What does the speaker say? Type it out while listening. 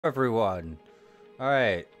Everyone.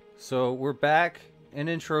 Alright, so we're back in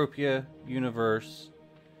Entropia universe.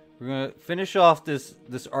 We're gonna finish off this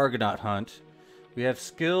Argonaut hunt. We have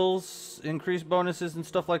skills, increased bonuses and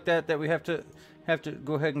stuff like that we have to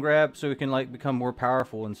go ahead and grab so we can like become more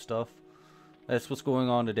powerful and stuff. That's what's going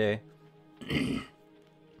on today.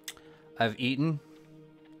 I've eaten.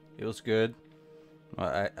 It was good.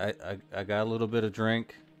 I got a little bit of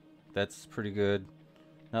drink. That's pretty good.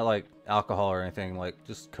 Not like alcohol or anything, like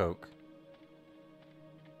just Coke.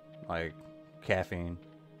 Like caffeine.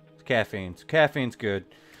 It's caffeine. Caffeine's good.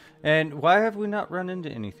 And why have we not run into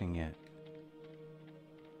anything yet?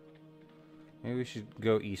 Maybe we should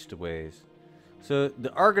go east a ways. So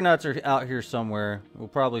the Argonauts are out here somewhere. We'll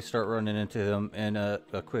probably start running into them in a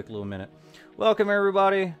quick little minute. Welcome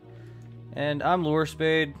everybody. And I'm Lure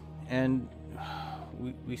Spade. And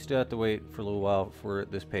we still have to wait for a little while before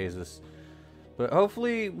this pays us. But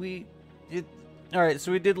hopefully we did. Alright,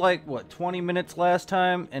 so we did like, what, 20 minutes last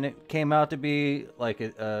time, and it came out to be like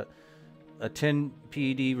a 10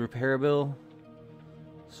 PED repair bill.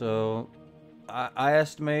 So I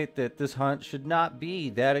estimate that this hunt should not be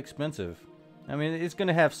that expensive. I mean, it's going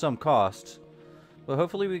to have some costs, but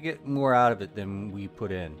hopefully we get more out of it than we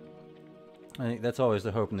put in. I think that's always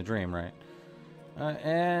the hope and the dream, right?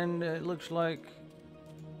 And it looks like...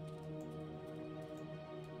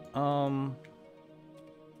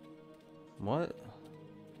 What?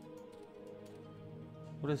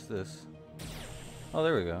 What is this? Oh,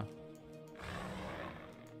 there we go.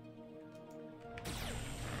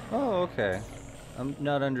 Oh, okay. I'm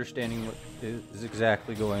not understanding what is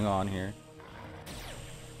exactly going on here.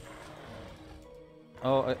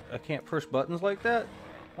 Oh, I can't push buttons like that?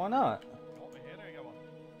 Why not?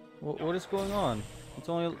 What is going on? It's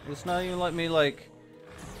not even letting me like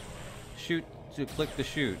shoot to click to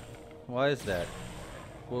shoot. Why is that?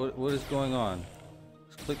 What is going on?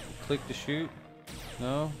 Just click to shoot?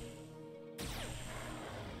 No?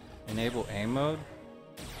 Enable aim mode?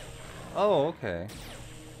 Oh, okay.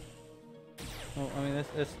 Well, I mean,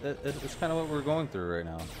 that's kind of what we're going through right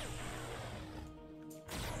now.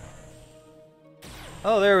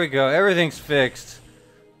 Oh, there we go. Everything's fixed.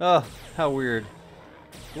 Oh, how weird.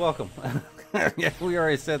 Welcome. Yeah, we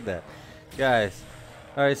already said that. Guys.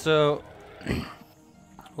 Alright, so...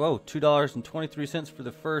 Whoa, $2.23 for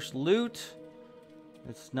the first loot.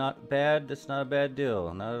 It's not bad. That's not a bad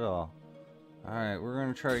deal. Not at all. Alright, we're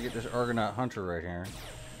going to try to get this Argonaut Hunter right here.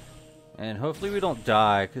 And hopefully we don't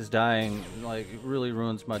die, because dying, like, really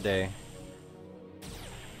ruins my day.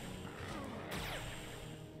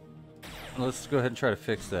 Let's go ahead and try to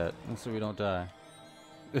fix that, so we don't die.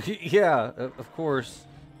 Yeah, of course.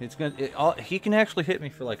 It's gonna. He can actually hit me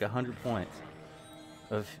for like 100 points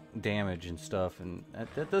of damage and stuff, and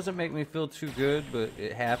that doesn't make me feel too good, but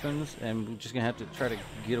it happens, and we're just gonna have to try to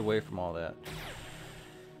get away from all that.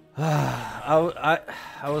 I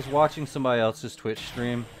was watching somebody else's Twitch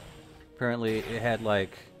stream. Apparently it had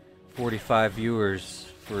like 45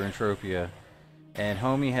 viewers for Entropia, and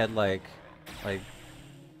homie had like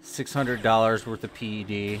 $600 worth of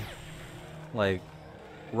PED, like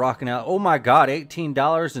rocking out. Oh my god,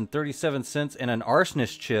 $18.37 and an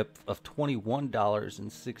arsonist chip of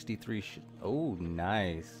 $21.63. Oh,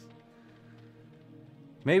 nice.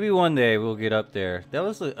 Maybe one day we'll get up there. That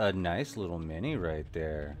was a nice little mini right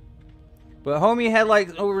there. But homie had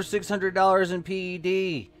like over $600 in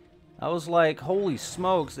PED. I was like, holy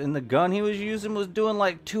smokes. And the gun he was using was doing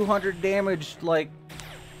like 200 damage, like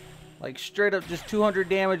straight up just 200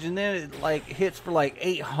 damage, and then it like hits for like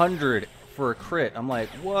 800 for a crit. I'm like,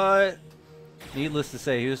 what? Needless to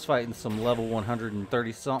say, he was fighting some level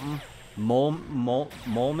 130 something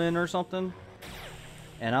Molman or something,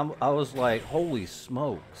 and I was like, holy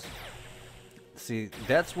smokes. See,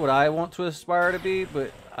 that's what I want to aspire to be,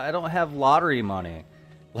 but I don't have lottery money.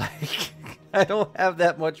 Like, I don't have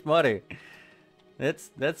that much money. That's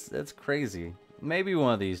crazy. Maybe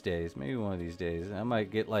one of these days. Maybe one of these days I might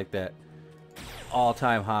get like that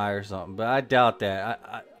all-time high or something, but I doubt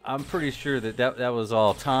that. I'm pretty sure that was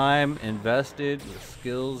all time invested, with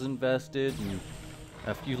skills invested, and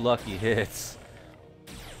a few lucky hits.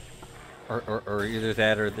 Or either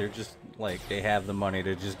that, or they're just like, they have the money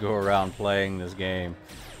to just go around playing this game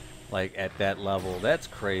like at that level. That's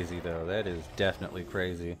crazy though. That is definitely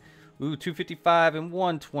crazy. Ooh, 255 and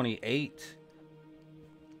 128.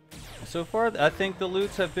 So far, I think the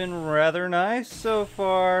loots have been rather nice so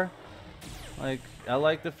far. Like, I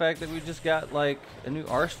like the fact that we just got like a new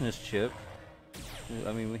arsonist chip.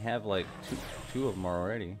 I mean, we have like two of them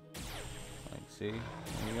already. Like, see,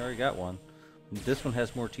 we already got one. This one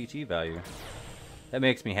has more TT value. That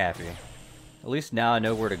makes me happy. At least now I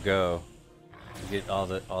know where to go. to get all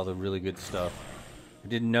the really good stuff. I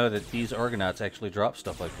didn't know that these Argonauts actually drop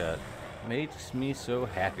stuff like that. Makes me so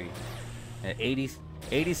happy. At 80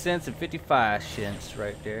 cents and 55 cents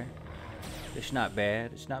right there. It's not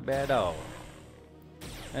bad. It's not bad at all.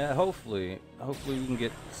 Hopefully we can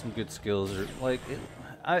get some good skills. Or like,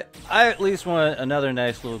 I at least want another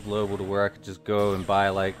nice little global to where I could just go and buy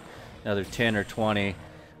like another 10 or 20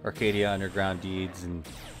 Arcadia Underground deeds and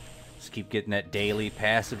just keep getting that daily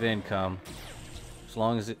passive income. As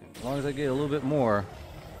long as I get a little bit more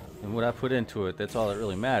than what I put into it, that's all that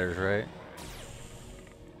really matters, right?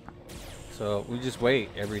 So we just wait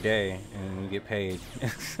every day and we get paid.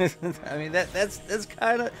 I mean that's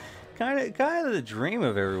kind of the dream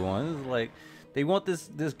of everyone. It's like they want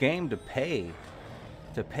this game to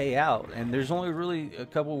pay out, and there's only really a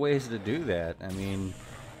couple ways to do that. I mean,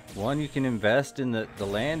 one, you can invest in the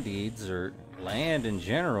land deeds or land in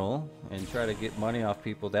general and try to get money off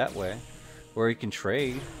people that way, or you can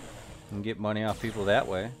trade and get money off people that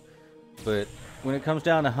way. But when it comes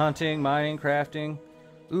down to hunting, mining, crafting,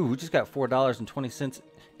 ooh, we just got $4.20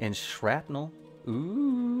 in shrapnel.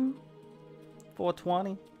 Ooh,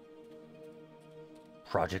 $4.20.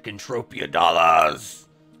 Project Entropia dollars.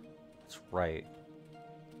 That's right.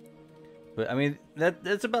 But I mean,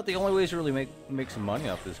 that's about the only ways to really make some money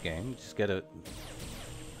off this game. You just gotta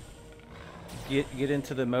get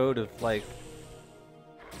into the mode of like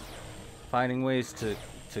finding ways to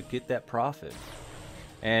get that profit.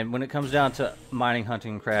 And when it comes down to mining,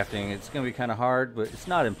 hunting, and crafting, it's gonna be kind of hard, but it's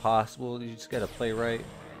not impossible. You just gotta play right,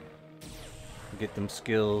 get them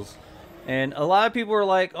skills. And a lot of people are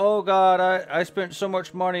like, oh god, I spent so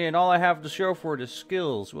much money and all I have to show for it is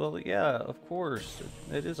skills. Well, yeah, of course.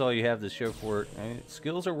 It is all you have to show for it. I mean,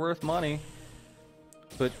 skills are worth money.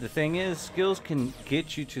 But the thing is, skills can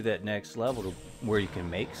get you to that next level to where you can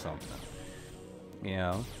make something. You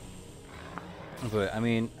know? But, I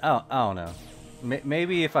mean, I don't know.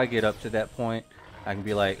 Maybe if I get up to that point, I can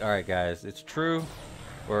be like, alright guys, it's true.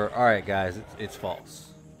 Or, alright guys, it's false.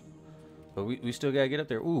 But we still gotta get up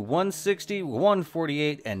there. Ooh, 160,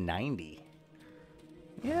 148, and 90.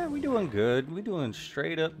 Yeah, we doing good. We doing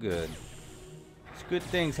straight up good. There's good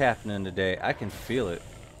things happening today. I can feel it.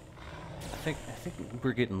 I think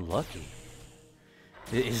we're getting lucky.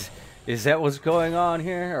 Is that what's going on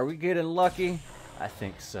here? Are we getting lucky? I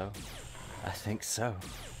think so. I think so.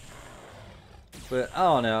 But I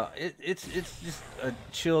don't know. It's just a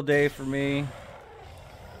chill day for me.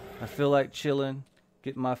 I feel like chilling.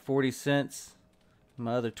 Getting my 40 cents,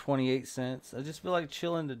 my other 28 cents. I just feel like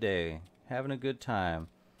chilling today, having a good time,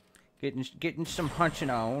 getting some hunting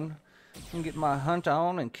on, and get my hunt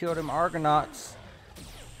on and kill them Argonauts.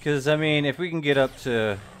 Cause I mean, if we can get up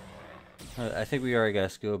to, I think we already got a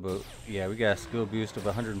skill boost. Yeah, we got a skill boost of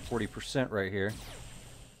 140% right here.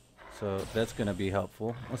 So that's gonna be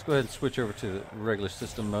helpful. Let's go ahead and switch over to the regular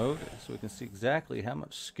system mode so we can see exactly how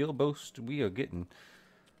much skill boost we are getting.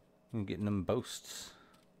 I'm getting them boasts.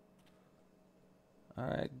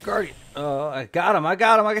 Alright, Guardian. Oh, I got him. I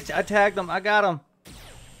tagged him. I got him.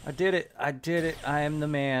 I did it. I am the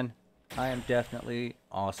man. I am definitely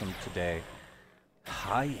awesome today.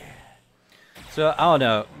 Hi, yeah. So, I don't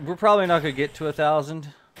know. We're probably not going to get to 1,000.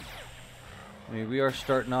 I mean, we are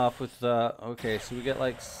starting off with, okay, so we got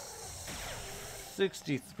like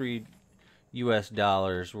 63 US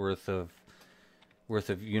dollars worth of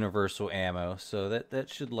universal ammo, so that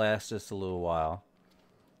should last us a little while.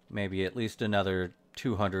 Maybe at least another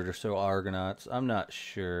 200 or so Argonauts. I'm not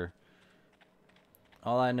sure.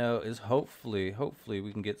 All I know is hopefully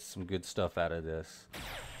we can get some good stuff out of this.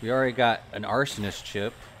 We already got an arsonist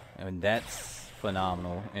chip, and that's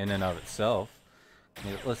phenomenal in and of itself.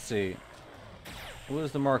 Let's see. What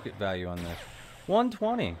is the market value on this?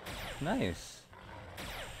 120. Nice.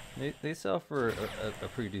 They sell for a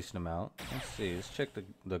pretty decent amount. Let's see. Let's check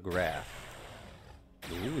the graph.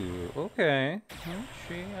 Ooh, okay.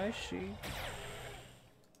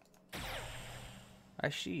 I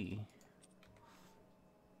see.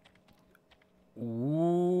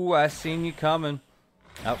 Ooh, I seen you coming.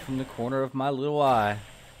 Out from the corner of my little eye.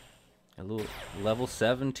 A little level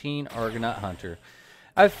 17 Argonaut hunter.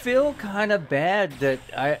 I feel kind of bad that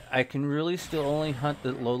I can really still only hunt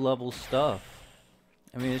the low level stuff.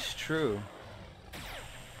 I mean, it's true.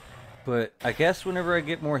 But I guess whenever I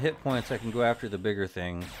get more hit points, I can go after the bigger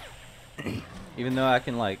things. Even though I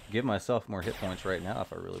can, like, give myself more hit points right now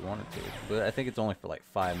if I really wanted to. But I think it's only for, like,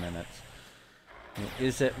 5 minutes. I mean,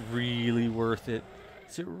 is that really worth it?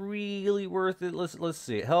 Is it really worth it? Let's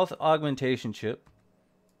see. Health augmentation chip.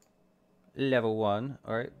 Level 1.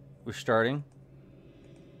 Alright, we're starting.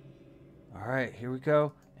 Alright, here we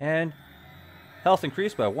go. And Health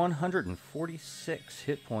increased by 146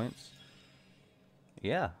 hit points.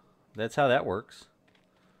 Yeah, that's how that works.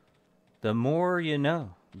 The more you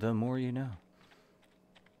know, the more you know.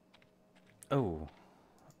 Oh,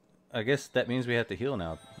 I guess that means we have to heal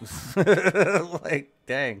now. Like,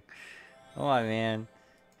 dang. Come on, man.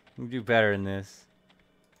 You can do better than this.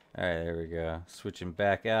 Alright, there we go. Switching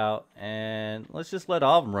back out. And let's just let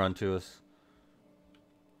all of them run to us.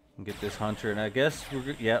 And get this hunter. And I guess we're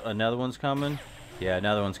good. Yeah, another one's coming. Yeah,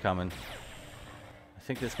 another one's coming. I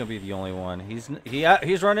think that's gonna be the only one. He's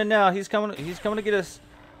running now. He's coming to get us.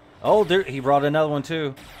 Oh, there, he brought another one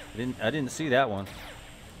too. I didn't see that one.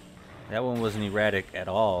 That one wasn't erratic at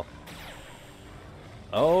all.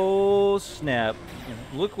 Oh, snap.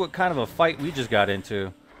 Look what kind of a fight we just got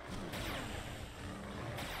into.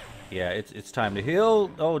 Yeah, it's time to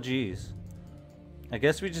heal. Oh, jeez. I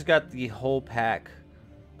guess we just got the whole pack.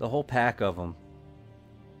 The whole pack of them.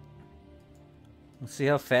 Let's see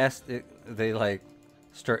how fast they, like,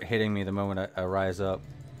 start hitting me the moment I rise up.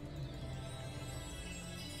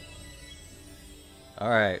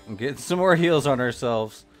 Alright, I'm getting some more heals on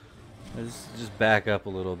ourselves. Let's just back up a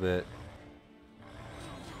little bit.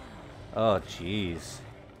 Oh, jeez.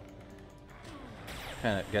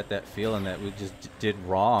 Kind of got that feeling that we just did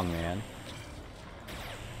wrong, man.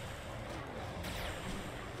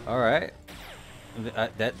 Alright.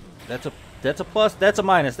 That's a plus. That's a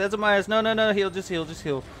minus. That's a minus. No, no, no. Heal. Just heal. Just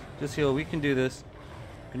heal. Just heal. We can do this.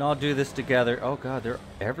 We can all do this together. Oh, God. They're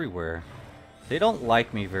everywhere. They don't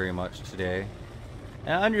like me very much today.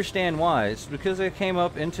 And I understand why. It's because I came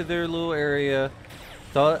up into their little area.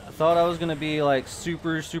 Thought I was going to be, like,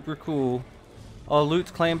 super, super cool. Oh,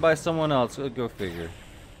 loot's claimed by someone else. Go figure.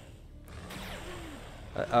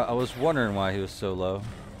 I was wondering why he was so low.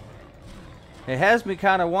 It has me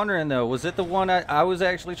kind of wondering, though. Was it the one I was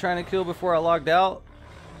actually trying to kill before I logged out?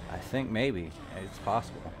 I think maybe. It's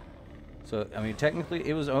possible. So, I mean, technically,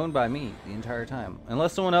 it was owned by me the entire time.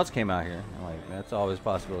 Unless someone else came out here. Like, that's always a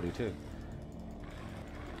possibility, too.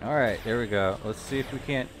 Alright, there we go. Let's see if we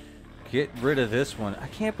can't get rid of this one. I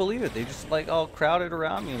can't believe it. They just, like, all crowded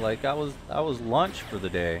around me like I was lunch for the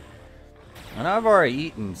day. And I've already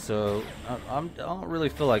eaten, so I don't really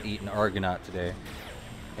feel like eating Argonaut today.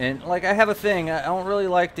 And, like, I have a thing. I don't really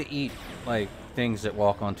like to eat, like, things that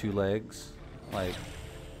walk on two legs. Like,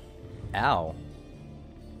 ow.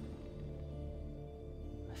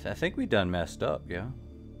 I think we done messed up, yeah?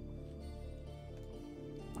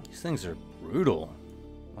 These things are brutal.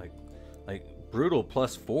 Like, brutal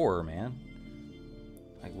 +4, man.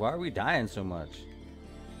 Like, why are we dying so much?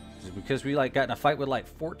 Is it because we, like, got in a fight with, like,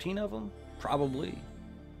 14 of them? Probably.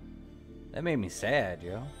 That made me sad,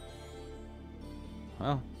 yo.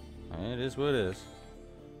 Well, it is what it is.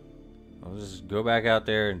 We'll just go back out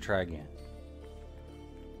there and try again.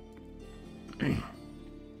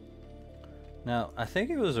 Now, I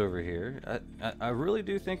think it was over here. I really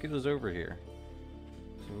do think it was over here.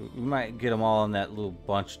 So we might get them all in that little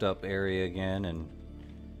bunched up area again, and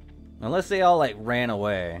unless they all, like, ran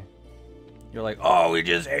away. You're like, oh, we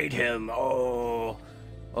just ate him. Oh,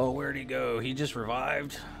 where'd he go? He just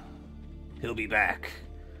revived. He'll be back.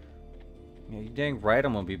 Yeah, you dang right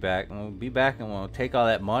I'm gonna be back. I'm gonna be back and I'm gonna take all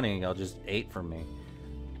that money y'all just ate from me.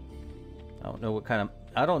 I don't know what kind of...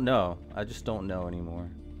 I don't know. I just don't know anymore.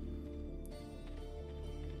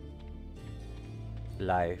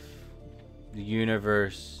 Life. The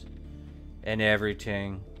universe. And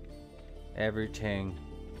everything. Everything.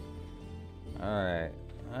 Alright.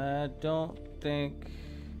 I don't think...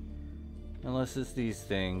 Unless it's these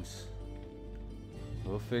things.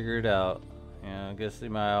 We'll figure it out. Yeah, I guess they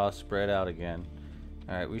might all spread out again.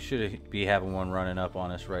 Alright, we should be having one running up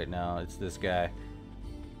on us right now. It's this guy.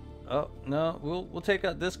 Oh, no, we'll take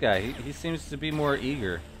out this guy. He seems to be more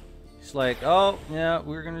eager. He's like, oh, yeah,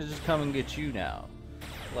 we're gonna just come and get you now.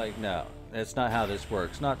 Like, no, that's not how this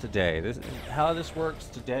works. Not today. How this works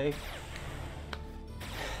today...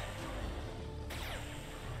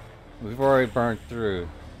 We've already burned through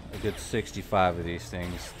a good 65 of these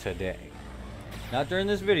things today. Not during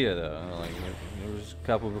this video, though. Like, there was a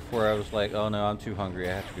couple before I was like, oh no, I'm too hungry.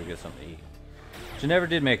 I have to go get something to eat. But I never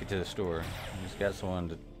did make it to the store. I just got someone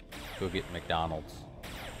to go get McDonald's.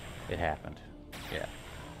 It happened. Yeah.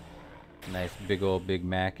 Nice big old Big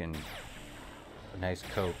Mac and a nice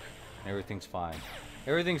Coke. Everything's fine.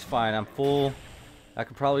 Everything's fine. I'm full. I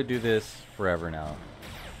could probably do this forever now.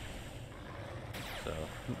 So,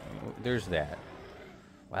 there's that.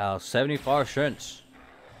 Wow, 75 cents.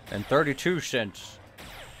 And 32 cents.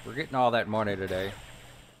 We're getting all that money today.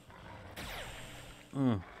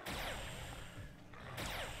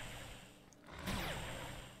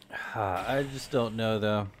 I just don't know,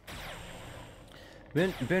 though.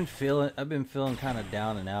 I've been feeling kind of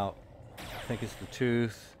down and out. I think it's the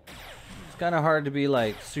tooth. It's kind of hard to be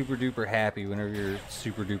like super duper happy whenever you're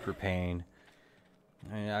super duper pain.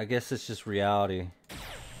 I guess it's just reality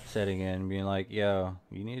setting in, being like, yo,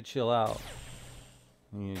 you need to chill out.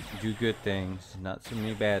 You need to do good things, not so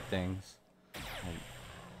many bad things. Like,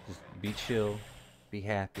 just be chill, be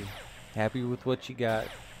happy, happy with what you got.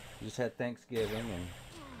 You just had Thanksgiving, and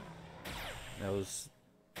that was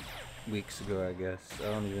weeks ago, I guess. I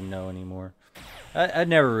don't even know anymore. I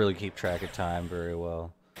never really keep track of time very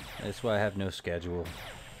well. That's why I have no schedule.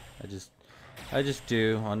 I just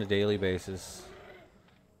do on a daily basis.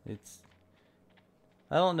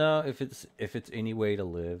 I don't know if it's any way to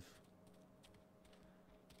live,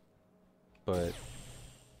 but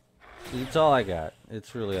it's all I got.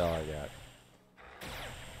 It's really all I got.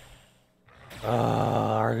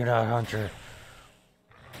 Ah, Argonaut Hunter.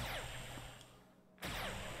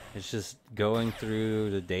 It's just going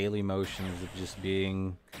through the daily motions of just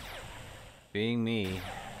being me.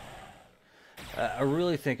 I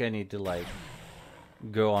really think I need to like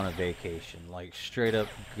go on a vacation, like straight up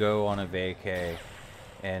go on a vacay,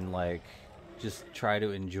 and like just try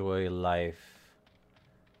to enjoy life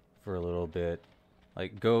for a little bit.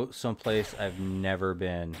 Like go someplace I've never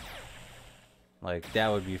been. Like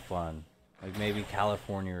that would be fun. Like maybe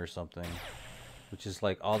California or something, which is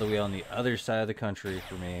like all the way on the other side of the country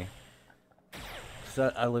for me.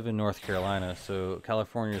 Cause I live in North Carolina, so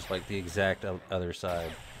California is like the exact other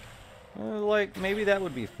side. Like maybe that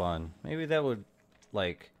would be fun. Maybe that would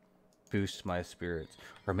like boost my spirits.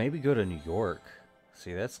 Or maybe go to New York.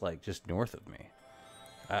 See, that's like just north of me.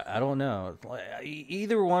 I don't know. Like,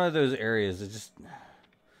 either one of those areas, I just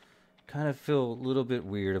kind of feel a little bit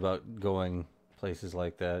weird about going places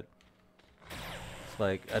like that. It's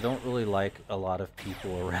like I don't really like a lot of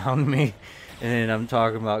people around me, and I'm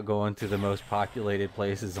talking about going to the most populated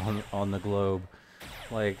places on the globe.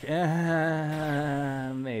 Like,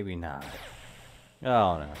 maybe not. I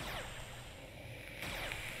don't know.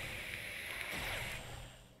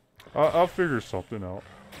 I'll figure something out.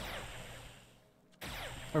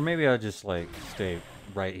 Or maybe I'll just like stay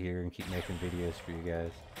right here and keep making videos for you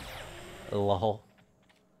guys. Lol.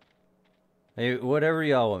 Hey, whatever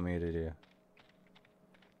y'all want me to do.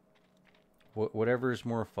 Whatever is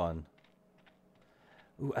more fun.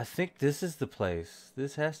 Ooh, I think this is the place.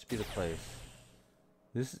 This has to be the place.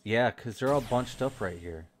 Yeah, because they're all bunched up right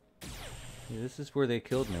here. Yeah, this is where they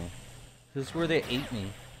killed me. This is where they ate me.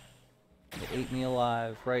 They ate me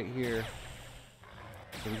alive right here.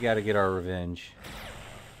 So we gotta get our revenge.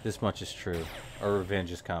 This much is true. Our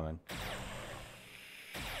revenge is coming.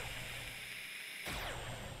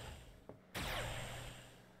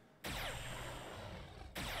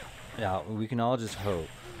 Now, we can all just hope.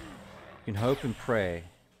 We can hope and pray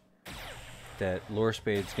that Lore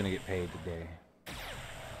Spade's gonna get paid today.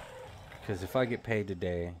 Because if I get paid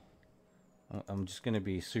today, I'm just gonna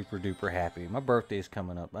be super duper happy. My birthday's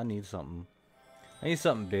coming up. I need something. I need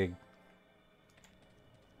something big.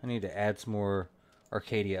 I need to add some more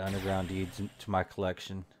Arcadia Underground deeds to my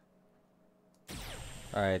collection.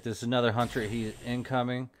 Alright, this is another hunter. He's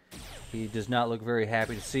incoming. He does not look very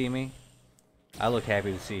happy to see me. I look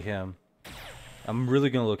happy to see him. I'm really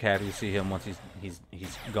gonna look happy to see him once he's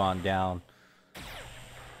gone down.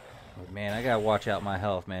 But man, I gotta watch out my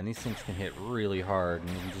health, man. These things can hit really hard and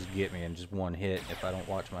they can just get me in just one hit if I don't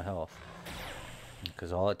watch my health.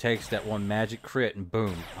 Because all it takes is that one magic crit and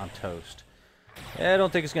boom, I'm toast. I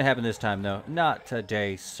don't think it's gonna happen this time though. Not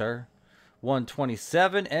today, sir.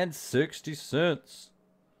 127 and 60 cents.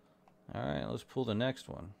 Alright, let's pull the next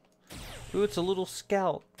one. Ooh, it's a little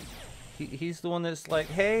scout. He's the one that's like,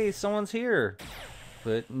 hey, someone's here.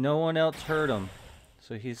 But no one else heard him.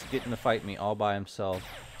 So he's getting to fight me all by himself.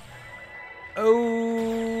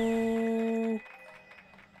 Oh!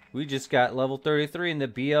 We just got level 33 in the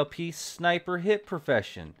BLP sniper hit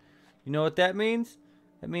profession. You know what that means?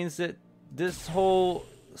 That means that this whole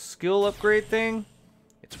skill upgrade thing,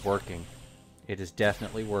 it's working. It is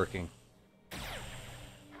definitely working.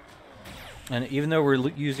 And even though we're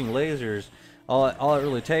using lasers, all it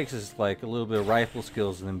really takes is like a little bit of rifle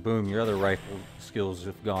skills, and then boom, your other rifle skills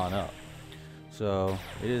have gone up. So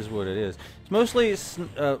it is what it is. It's mostly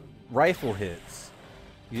rifle hits.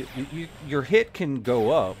 Your hit can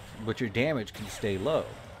go up, but your damage can stay low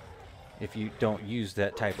if you don't use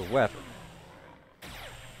that type of weapon.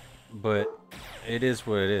 But it is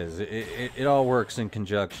what it is. It all works in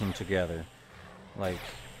conjunction together. Like,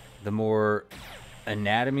 the more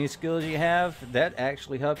anatomy skills you have, that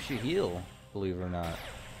actually helps you heal, believe it or not.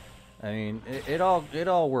 I mean, it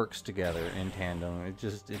all works together in tandem.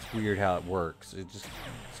 It's weird how it works. It just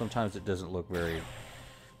sometimes it doesn't look very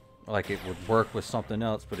like it would work with something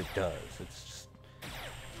else, but it does. It's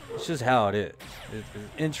just how it is. It's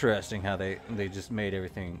interesting how they just made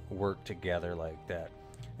everything work together like that.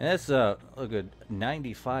 And that's a good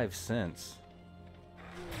 95 cents.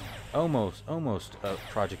 Almost a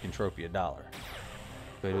Project Entropia $1.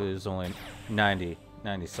 But it was only 90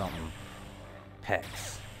 something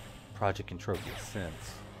pecks. Project Entropia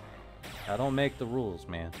cents. I don't make the rules,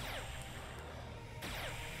 man.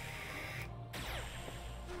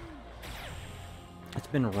 It's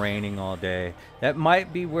been raining all day. That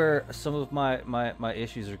might be where some of my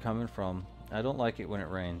issues are coming from. I don't like it when it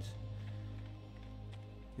rains.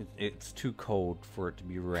 It's too cold for it to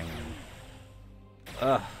be raining.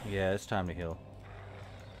 Ugh, yeah, it's time to heal.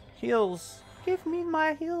 Heals! Give me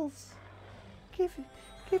my heals! Give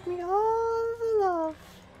me all the love!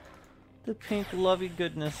 The pink lovey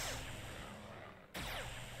goodness.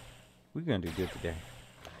 We're gonna do good today.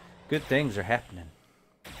 Good things are happening.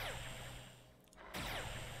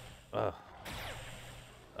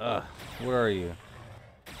 Where are you?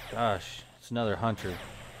 Gosh, it's another hunter.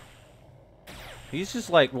 He's just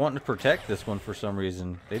like wanting to protect this one for some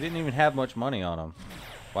reason. They didn't even have much money on him.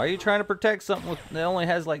 Why are you trying to protect something that only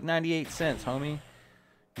has like 98 cents, homie?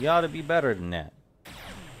 You ought to be better than that.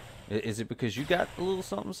 Is it because you got a little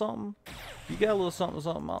something something? You got a little something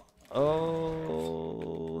something.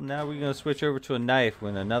 Oh, now we're gonna switch over to a knife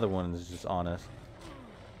when another one is just on us.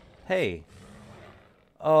 Hey.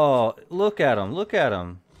 Oh, look at him. Look at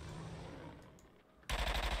him.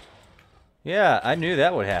 Yeah, I knew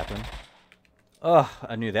that would happen. Oh,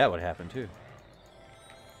 I knew that would happen too.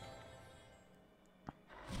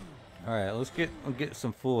 Alright, let's get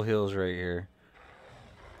some full heals right here.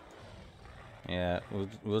 Yeah,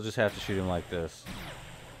 we'll just have to shoot him like this.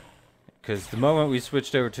 Because the moment we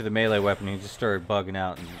switched over to the melee weapon, he just started bugging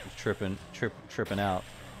out and tripping out.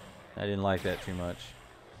 I didn't like that too much.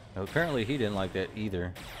 Well, apparently he didn't like that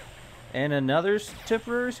either. And another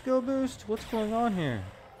temporary skill boost? What's going on here?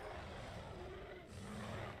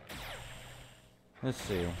 Let's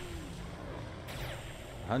see.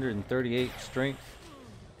 138 strength.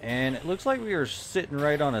 And it looks like we are sitting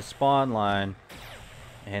right on a spawn line.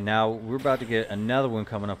 And now we're about to get another one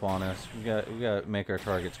coming up on us. We got to make our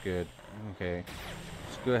targets good. Okay.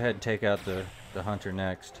 Let's go ahead and take out the hunter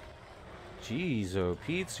next. Jeez, oh,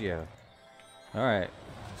 pizza. Alright.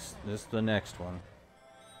 This is the next one.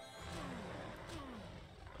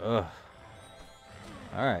 Ugh.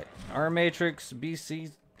 Alright. R Matrix,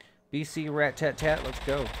 BC rat tat tat, let's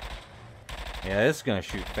go. Yeah, this is gonna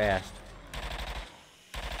shoot fast.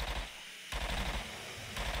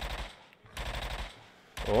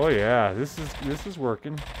 Oh yeah, this is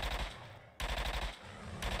working.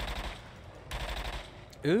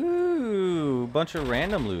 Ooh, bunch of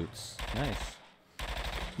random loots. Nice.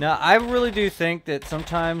 Now, I really do think that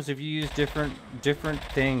sometimes if you use different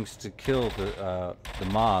things to kill the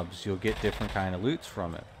mobs, you'll get different kind of loots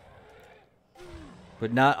from it.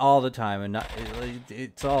 But not all the time, and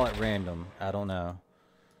it's all at random. I don't know.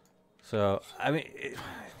 So, I mean,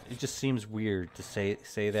 it just seems weird to say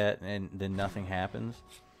that and then nothing happens.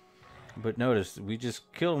 But notice, we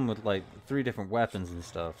just killed him with like 3 different weapons and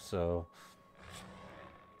stuff, so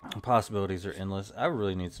possibilities are endless. I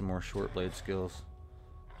really need some more short blade skills.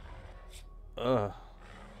 Stabby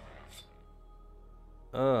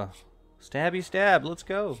stab, let's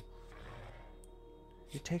go.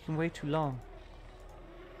 You're taking way too long.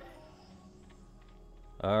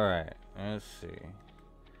 Alright, let's see.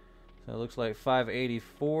 So it looks like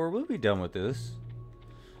 584. We'll be done with this.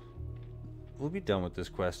 We'll be done with this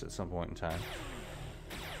quest at some point in time.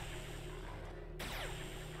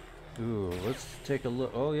 Ooh, let's take a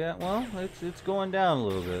look. Oh yeah, well, it's going down a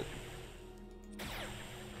little bit.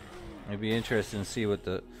 It'd be interesting to see what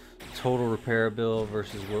the total repair bill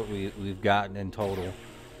versus what we've gotten in total.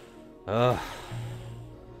 But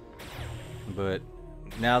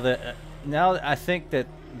now I think that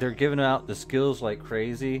they're giving out the skills like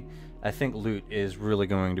crazy. I think loot is really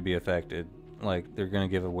going to be affected. Like, they're going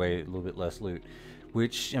to give away a little bit less loot.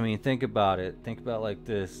 Which, I mean, think about it. Think about it like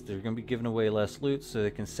this. They're going to be giving away less loot so they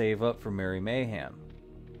can save up for Merry Mayhem.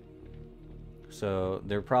 So,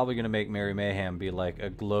 they're probably going to make Merry Mayhem be like a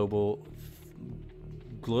global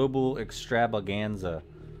extravaganza.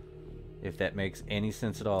 If that makes any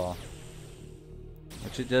sense at all.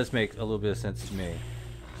 Which it does make a little bit of sense to me.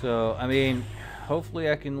 So, I mean, hopefully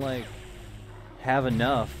I can, like, have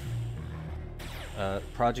enough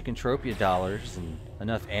Project Entropia dollars and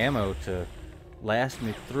enough ammo to last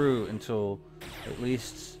me through until at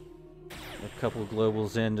least a couple of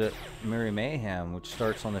globals into Merry Mayhem, which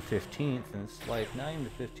starts on the 15th, and it's like not even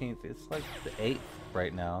the 15th, it's like the 8th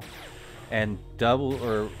right now. And double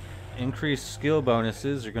or increased skill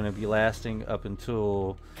bonuses are going to be lasting up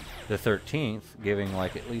until the 13th, giving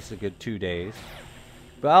like at least a good 2 days.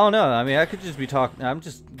 But I don't know. I mean, I could just be talking. I'm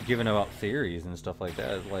just giving about theories and stuff like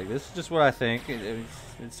that. Like, this is just what I think. It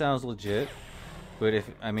sounds legit. But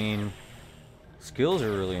I mean, skills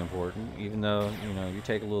are really important. Even though, you know, you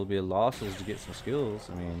take a little bit of losses to get some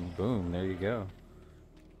skills. I mean, boom, there you go.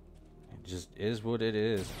 It just is what it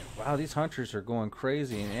is. Wow, these hunters are going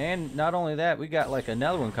crazy. And not only that, we got like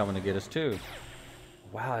another one coming to get us too.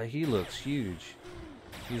 Wow, he looks huge.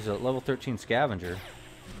 He's a level 13 scavenger.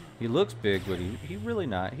 He looks big, but he really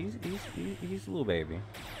not. He's a little baby.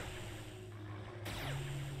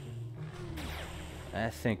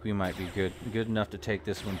 I think we might be good enough to take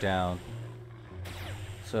this one down.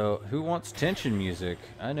 So, who wants tension music?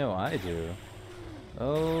 I know I do.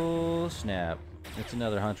 Oh snap! It's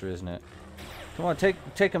another hunter, isn't it? Come on, take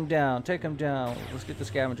him down. Take him down. Let's get the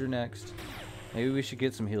scavenger next. Maybe we should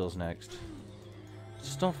get some heals next.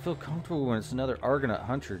 Just don't feel comfortable when it's another Argonaut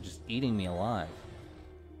hunter just eating me alive.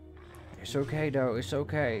 It's okay, though. It's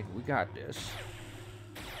okay. We got this.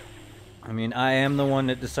 I mean, I am the one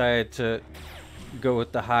that decided to go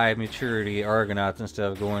with the high maturity Argonauts instead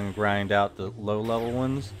of going and grind out the low level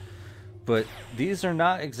ones. But these are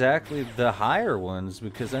not exactly the higher ones,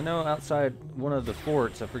 because I know outside one of the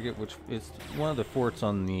forts, I forget which, it's one of the forts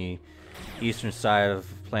on the eastern side of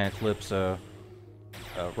Planet Calypso.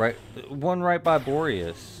 One right by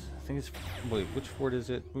Boreas. I think it's, wait, which fort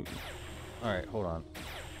is it? Alright, hold on.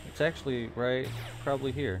 It's actually right,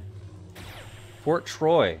 probably here. Fort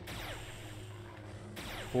Troy.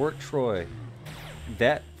 Fort Troy.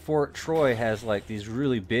 That Fort Troy has like these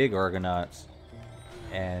really big Argonauts,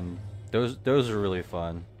 and those are really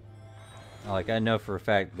fun. Like, I know for a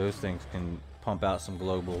fact those things can pump out some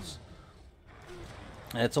globals.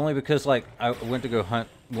 And it's only because like I went to go hunt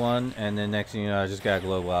one, and then next thing you know, I just got a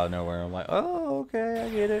global out of nowhere. I'm like, oh, okay, I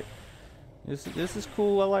get it. This is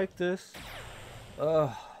cool. I like this.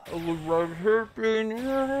 I look right here,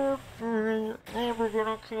 and we're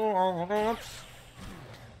gonna kill Argonauts.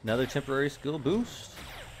 Another temporary skill boost.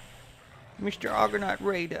 Mr. Argonaut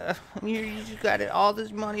Raider, you just got all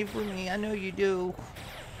this money for me. I know you do.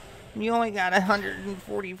 You only got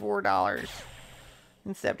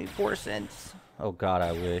 $144.74. Oh God,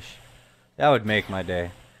 I wish. That would make my day.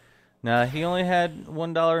 Nah, he only had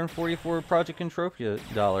 $1.44 Project Entropia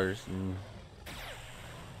dollars, and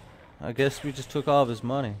I guess we just took all of his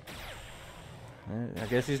money. I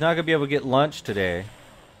guess he's not gonna be able to get lunch today,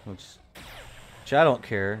 which I don't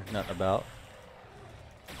care nothing about.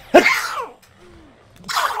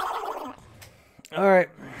 Alright.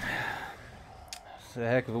 It's a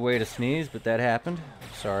heck of a way to sneeze, but that happened.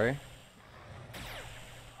 Sorry.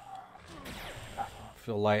 I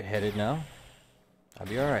feel lightheaded now. I'll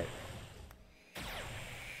be alright.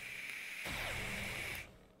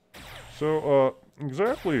 So,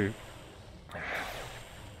 exactly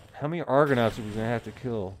how many Argonauts are we gonna have to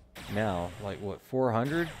kill now? Like, what,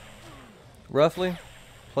 400? Roughly?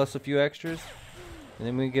 Plus a few extras? And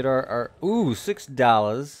then we get our ooh,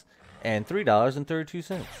 $6 and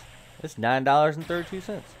 $3.32. That's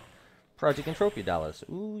 $9.32. Project Entropia dollars.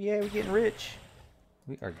 Ooh, yeah, we're getting rich.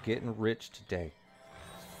 We are getting rich today.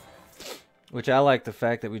 Which I like the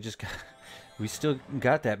fact that we still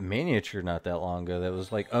got that miniature not that long ago that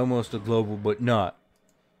was like almost a global, but not.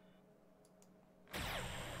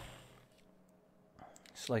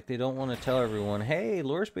 It's like they don't want to tell everyone, hey,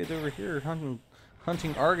 Lorespade's over here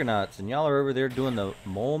hunting Argonauts, and y'all are over there doing the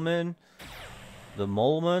Moleman. The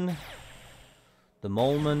Moleman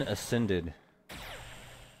Ascended.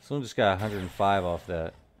 Someone just got 105 off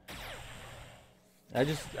that.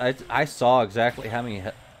 I saw exactly how many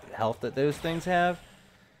health that those things have,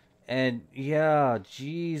 and yeah,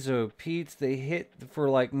 jeez, oh Pete's, they hit for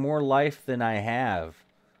like more life than I have.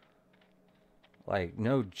 Like,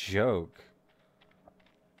 no joke.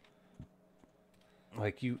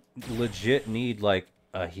 Like, you legit need like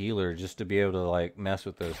a healer just to be able to like mess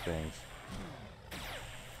with those things.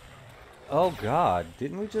 Oh God,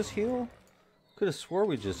 didn't we just heal? Could have swore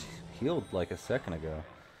we just healed like a second ago.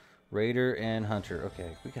 Raider and Hunter.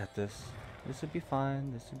 Okay, we got this. This would be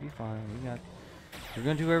fine. This would be fine. We're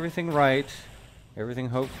gonna do everything right. Everything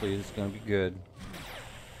hopefully is gonna be good.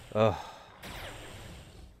 Ugh.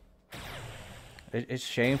 It's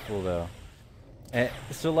shameful though. And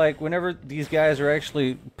so like whenever these guys are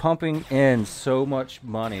actually pumping in so much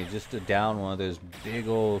money just to down one of those big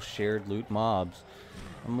old shared loot mobs,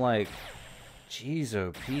 I'm like, jeez,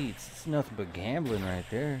 oh Pete's, it's nothing but gambling right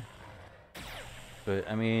there. But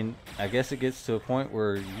I mean, I guess it gets to a point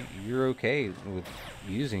where you're okay with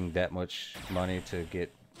using that much money to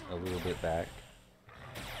get a little bit back.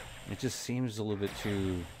 It just seems a little bit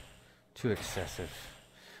too excessive.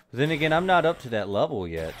 But then again, I'm not up to that level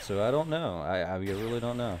yet, so I don't know. I really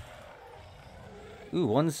don't know. Ooh,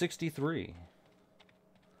 163.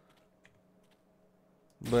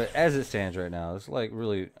 But as it stands right now, it's like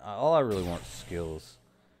really, all I really want is skills.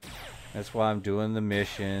 That's why I'm doing the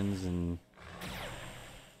missions, and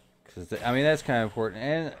because I mean that's kind of important.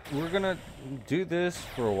 And we're gonna do this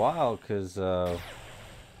for a while, because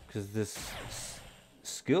this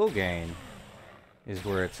skill gain is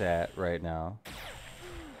where it's at right now.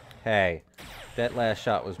 Hey, that last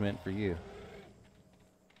shot was meant for you.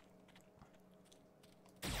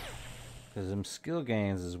 Because them skill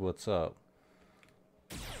gains is what's up.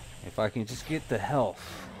 If I can just get the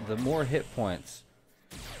health, the more hit points,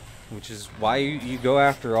 which is why you go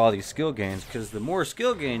after all these skill gains, because the more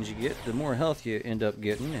skill gains you get, the more health you end up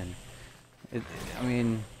getting. And I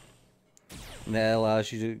mean, that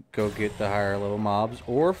allows you to go get the higher level mobs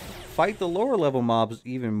or fight the lower level mobs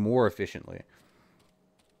even more efficiently,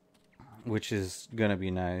 which is gonna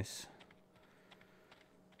be nice.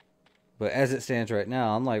 But as it stands right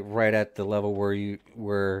now, I'm like right at the level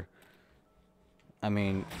where I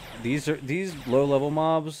mean, these low level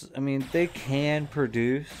mobs, I mean, they can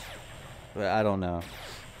produce, but I don't know.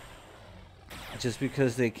 Just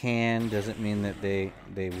because they can doesn't mean that they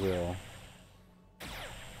will.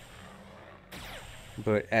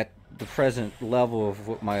 But at the present level of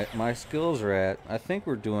what my skills are at, I think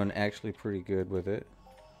we're doing actually pretty good with it.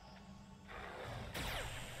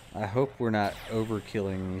 I hope we're not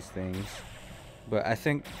overkilling these things, but I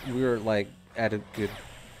think we're like at a good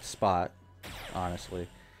spot, honestly.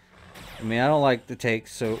 I mean, I don't like to take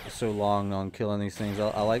so long on killing these things.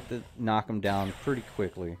 I like to knock them down pretty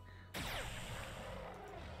quickly.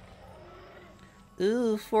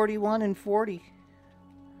 Ooh, 41 and 40.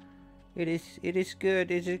 It is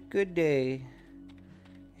good. It's a good day.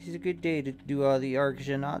 This is a good day to do all the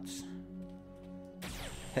Argonauts.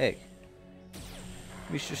 Hey,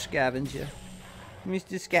 Mr. Scavenger.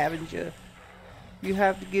 Mr. Scavenger, you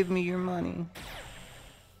have to give me your money,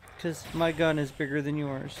 'cause my gun is bigger than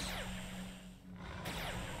yours.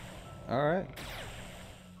 Alright.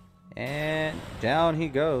 And down he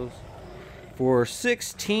goes. For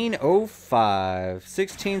 1605,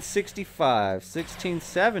 1665,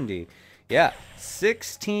 1670. Yeah,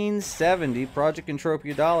 1670 Project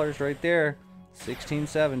Entropia dollars right there.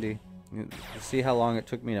 1670. You see how long it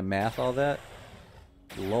took me to math all that?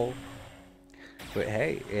 Lol. But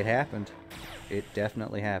hey, it happened. It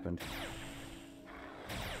definitely happened.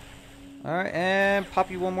 Alright, and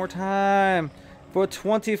pop you one more time. For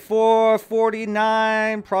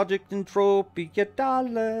 24.49 Project Entropia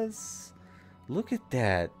dollars. Look at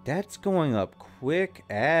that. That's going up quick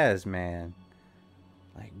as, man.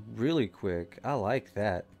 Like really quick. I like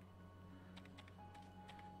that.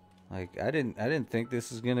 Like I didn't think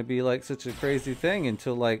this was gonna be like such a crazy thing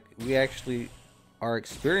until like we actually are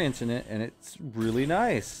experiencing it, and it's really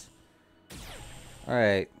nice.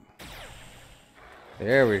 Alright.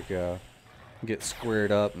 There we go. Get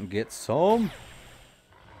squared up and get some.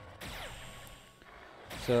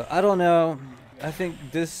 So I don't know. I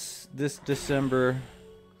think this December,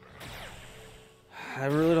 I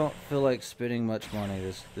really don't feel like spending much money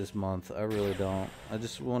this month. I really don't. I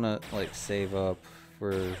just want to like save up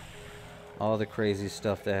for all the crazy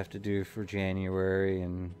stuff that I have to do for January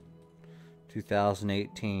and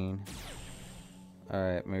 2018.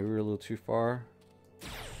 Alright, maybe we're a little too far.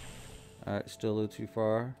 Alright, still a little too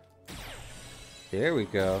far. There we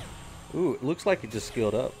go. Ooh, it looks like it just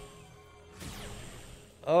skilled up.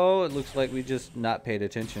 Oh, it looks like we just not paid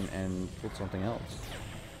attention and pulled something else.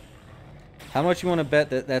 How much you want to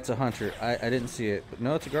bet that that's a hunter? I didn't see it, but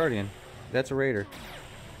no, it's a guardian. That's a raider.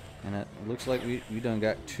 And it looks like we done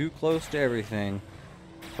got too close to everything.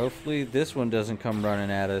 Hopefully this one doesn't come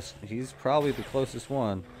running at us. He's probably the closest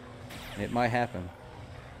one. It might happen.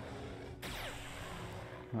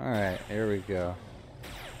 Alright, there we go.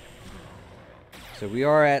 So we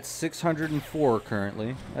are at 604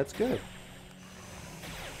 currently. That's good.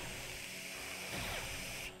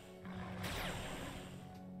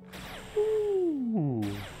 Ooh.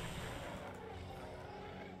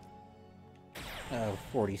 Oh,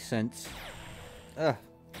 40 cents. Ugh.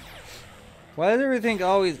 Why is everything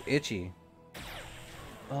always itchy?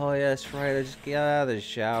 Oh yeah, that's right. I just get out of the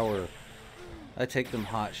shower. I take them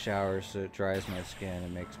hot showers so it dries my skin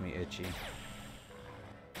and makes me itchy.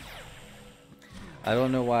 I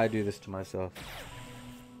don't know why I do this to myself.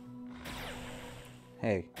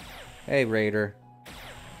 Hey. Hey, Raider.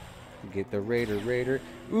 Get the Raider.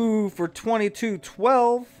 Ooh, for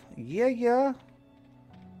 22.12. Yeah.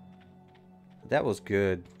 That was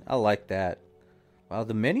good. I like that. Wow,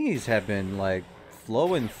 the minis have been like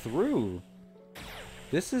flowing through.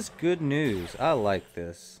 This is good news. I like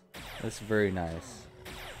this. That's very nice.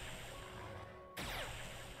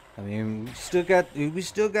 I mean, we still got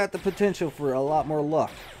the potential for a lot more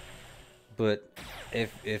luck. But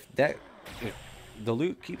if the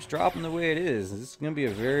loot keeps dropping the way it is, this is gonna be a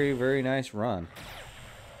very, very nice run.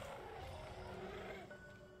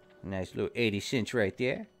 Nice little 80 cents right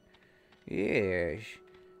there. Yes.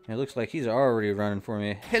 It looks like he's already running for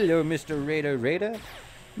me. Hello, Mr. Raider Raider.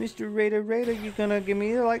 Mr. Raider Raider, you gonna give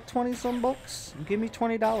me like 20 some bucks? Give me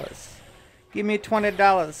 $20. Give me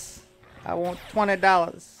 $20. I want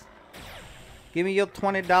 $20. Give me your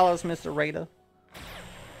 $20, Mr. Raider.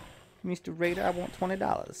 Mr. Raider, I want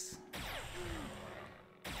 $20.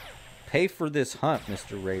 Pay for this hunt,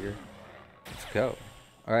 Mr. Raider. Let's go.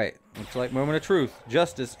 Alright, looks like moment of truth.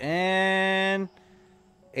 Justice and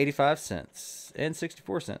 85 cents and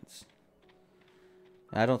 64 cents.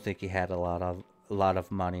 I don't think he had a lot of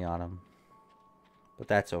money on him. But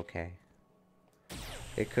that's okay.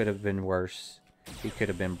 It could have been worse. He could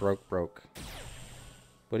have been broke.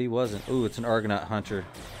 But he wasn't. Ooh, it's an Argonaut hunter.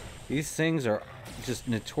 These things are just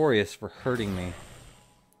notorious for hurting me.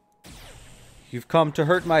 You've come to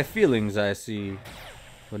hurt my feelings, I see.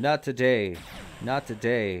 But not today. Not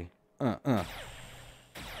today.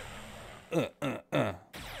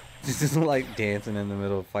 Just like dancing in the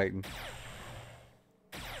middle of fighting.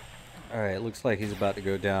 Alright, looks like he's about to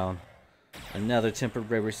go down. Another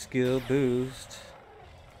temporary skill boost.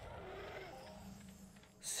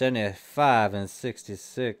 75 and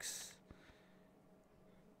 66.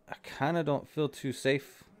 I kind of don't feel too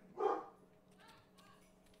safe.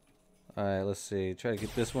 Alright, let's see. Try to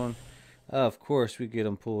get this one. Of course, we get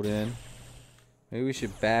him pulled in. Maybe we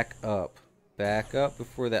should back up. Back up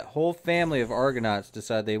before that whole family of Argonauts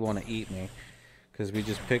decide they want to eat me. Because we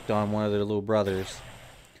just picked on one of their little brothers.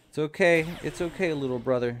 It's okay. It's okay, little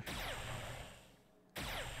brother.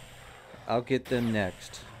 I'll get them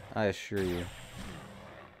next. I assure you.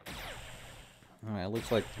 Alright,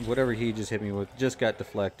 looks like whatever he just hit me with just got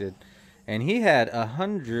deflected. And he had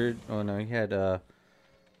 100... Oh no, he had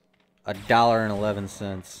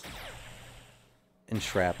 $1.11 in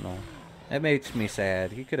shrapnel. That makes me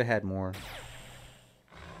sad. He could have had more.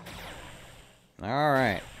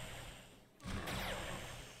 Alright.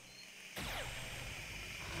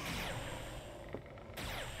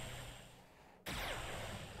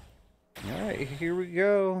 Alright, here we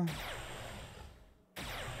go.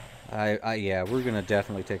 Yeah, we're gonna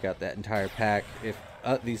definitely take out that entire pack if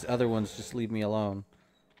these other ones just leave me alone.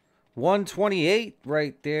 128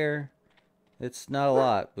 right there. It's not a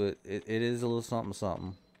lot, but it is a little something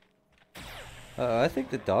something. I think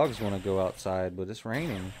the dogs want to go outside, but it's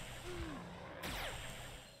raining.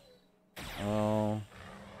 Oh,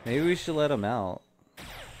 maybe we should let them out.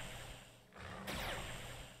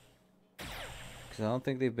 Because I don't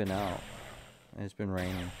think they've been out. And it's been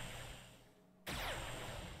raining.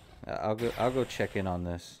 I'll go check in on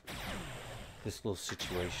this little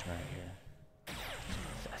situation right here.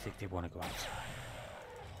 I think they want to go outside.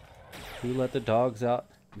 Who let the dogs out?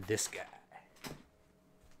 This guy.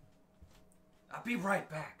 I'll be right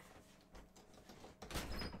back.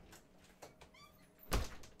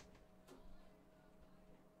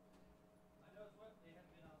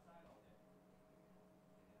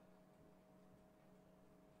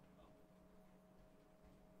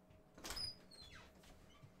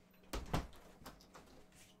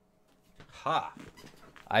 Ha!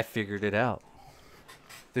 I figured it out.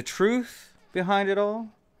 The truth behind it all?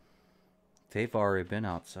 They've already been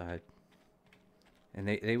outside. And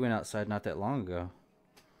they went outside not that long ago.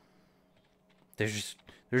 They're just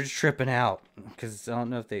tripping out. Because I don't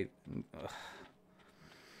know if they...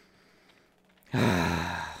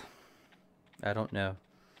 I don't know.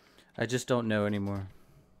 I just don't know anymore.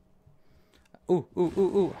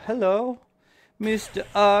 Ooh. Hello? Mr.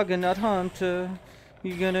 Argonaut Hunter.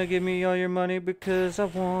 You gonna give me all your money because I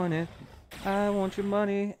want it. I want your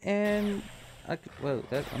money and... Whoa,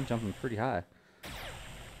 I'm jumping pretty high.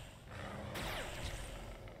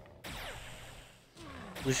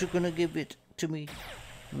 Was you gonna give it to me?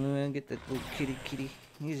 I'm gonna get that little kitty.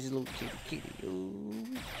 Here's a little kitty. Ooh,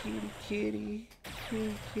 kitty.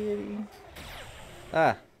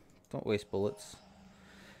 Ah, don't waste bullets.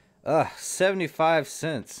 75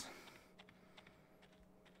 cents.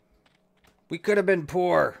 We could have been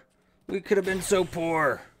poor. We could have been so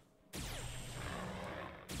poor.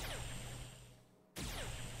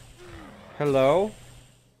 Hello?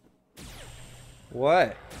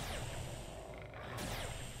 What?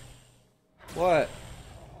 What?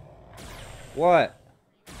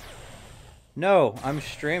 No, I'm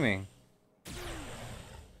streaming.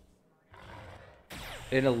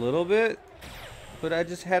 In a little bit, but I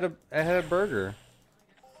just had a burger.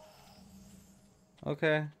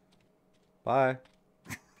 Okay. Bye.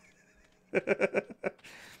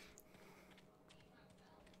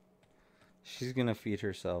 She's gonna feed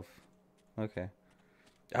herself. Okay.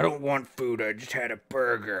 I don't want food, I just had a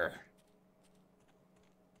burger.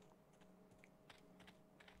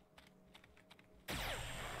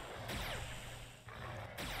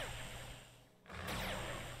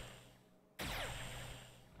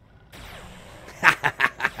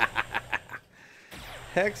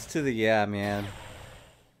 Hex to the yeah, man.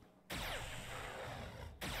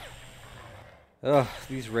 Ugh,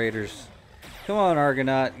 these raiders. Come on,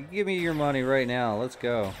 Argonaut. Give me your money right now. Let's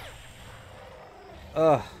go.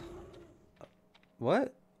 Ugh.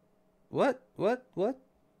 What? What? What? What?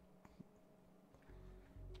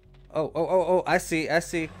 Oh, I see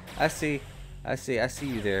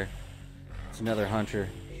you there. It's another hunter.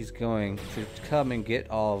 He's going to come and get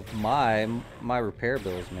all of my repair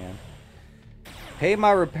bills, man. Pay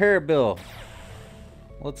my repair bill.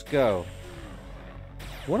 Let's go.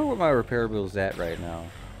 Wonder what my repair bill's at right now.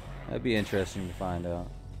 That'd be interesting to find out.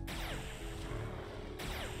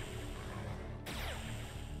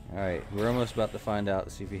 Alright, we're almost about to find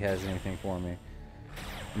out, see if he has anything for me.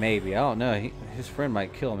 Maybe, I don't know. His friend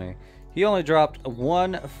might kill me. He only dropped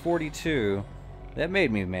 142. That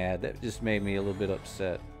made me mad. That just made me a little bit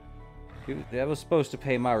upset. That was supposed to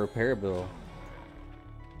pay my repair bill.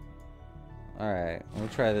 Alright, we'll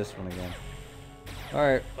try this one again.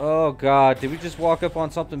 Alright, oh god, did we just walk up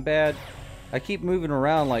on something bad? I keep moving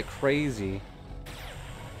around like crazy.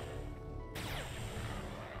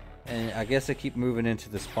 And I guess I keep moving into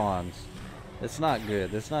the spawns. That's not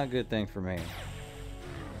good. That's not a good thing for me.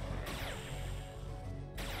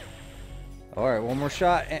 Alright, one more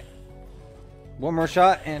shot. And one more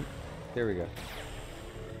shot, and there we go.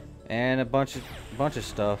 And a bunch of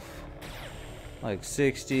stuff. Like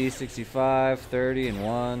 60, 65, 30, and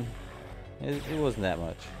 1. It wasn't that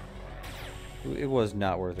much. It was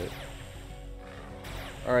not worth it.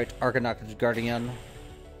 Alright, Argonaut Guardian.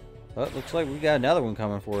 Oh, looks like we got another one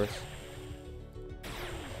coming for us.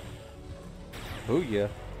 Booyah.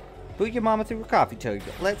 Booyah mama through a coffee tug.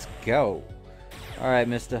 Let's go. Alright,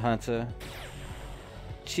 Mr. Hunter.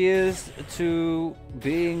 Cheers to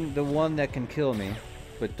being the one that can kill me,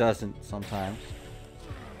 but doesn't sometimes.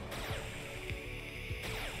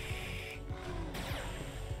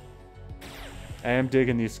 I am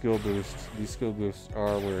digging these skill boosts. These skill boosts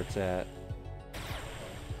are where it's at.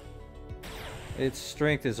 Its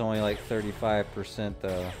strength is only like 35%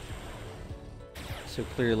 though. So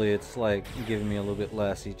clearly it's like giving me a little bit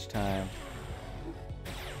less each time.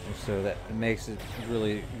 And so that makes it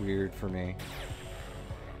really weird for me.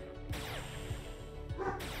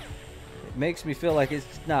 It makes me feel like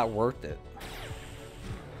it's not worth it.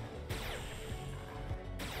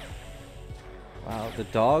 Wow, the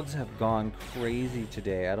dogs have gone crazy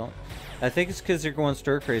today. I think it's because they're going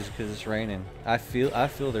stir crazy because it's raining. I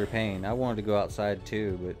feel their pain. I wanted to go outside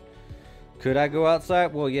too, but could I go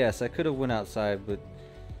outside? Well, yes, I could have went outside, but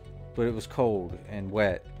it was cold and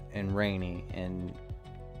wet and rainy, and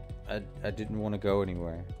I didn't want to go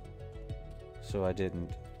anywhere, so I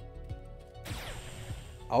didn't.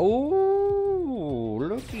 Oh,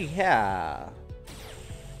 looky here!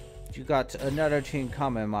 You got another team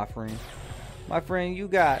coming, my friend. My friend, you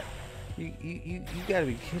gotta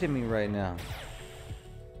be kidding me right now.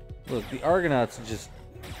 Look, the Argonauts are just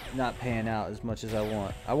not paying out as much as I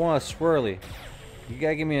want. I want a swirly. You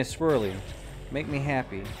gotta give me a swirly. Make me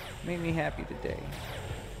happy. Make me happy today.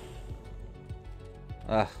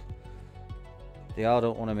 Ugh. They all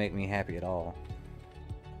don't want to make me happy at all.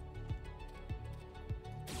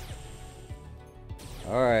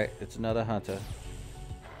 Alright, it's another hunter.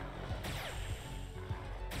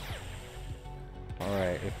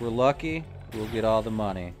 Alright, if we're lucky, we'll get all the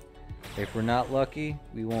money. If we're not lucky,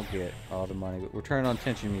 we won't get all the money. But we're turning on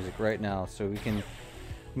tension music right now so we can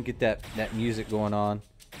get that music going on.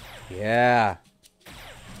 Yeah.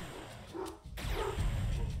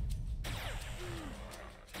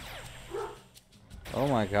 Oh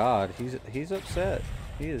my god, he's upset.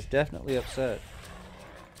 He is definitely upset.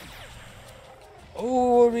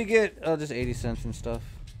 Oh, what do we get? Oh, just 80 cents and stuff.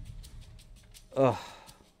 Ugh.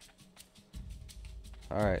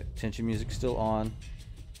 Alright, tension music's still on.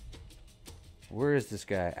 Where is this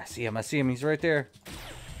guy? I see him, he's right there.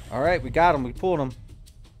 Alright, we got him, we pulled him.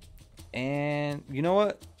 And you know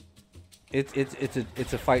what?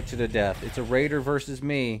 It's a fight to the death. It's a raider versus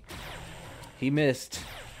me. He missed.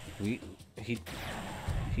 He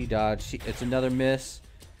dodged. It's another miss.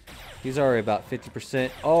 He's already about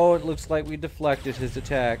 50%. Oh, it looks like we deflected his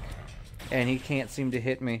attack. And he can't seem to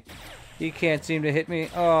hit me. He can't seem to hit me.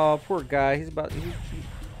 Oh, poor guy. He's about...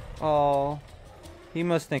 oh. He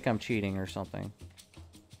must think I'm cheating or something.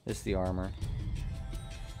 It's the armor.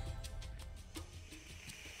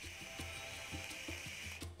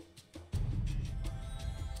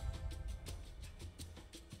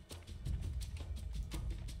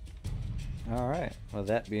 Alright. Well,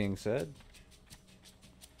 that being said...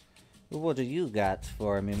 what do you got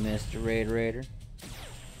for me, Mr. Raider?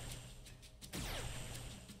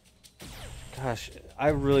 Gosh, I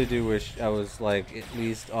really do wish I was, like, at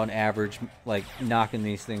least on average, like, knocking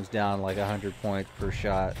these things down like 100 points per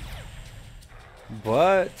shot.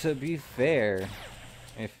 But, to be fair,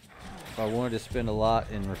 if I wanted to spend a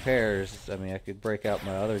lot in repairs, I mean, I could break out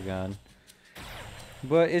my other gun.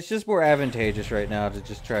 But it's just more advantageous right now to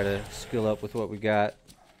just try to skill up with what we got.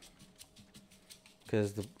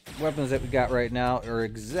 Because the weapons that we got right now are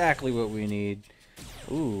exactly what we need.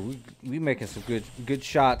 Ooh, we making some good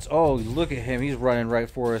shots. Oh, look at him. He's running right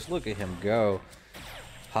for us. Look at him go.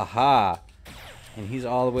 Haha. And he's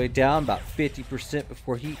all the way down about 50%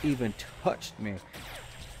 before he even touched me.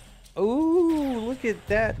 Ooh, look at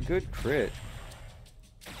that. Good crit.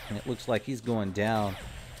 And it looks like he's going down.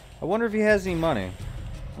 I wonder if he has any money.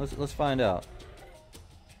 Let's find out.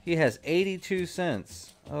 He has 82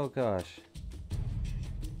 cents. Oh, gosh.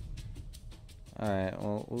 Alright,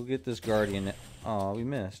 well, we'll get this Guardian. Oh, we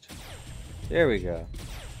missed. There we go.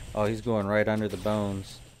 Oh, he's going right under the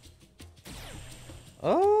bones.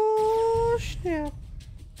 Oh, snap.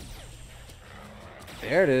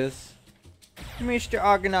 There it is. Mr.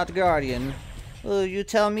 Argonaut Guardian. Oh, you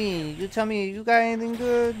tell me, you got anything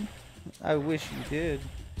good? I wish you did.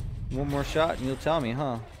 One more shot and you'll tell me,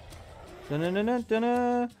 huh?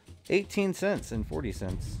 Dun-dun-dun-dun-dun. 18 cents and 40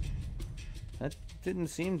 cents. That didn't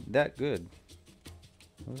seem that good.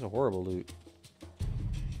 That was a horrible loot.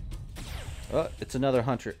 Oh, it's another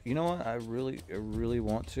hunter. You know what? I really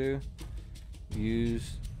want to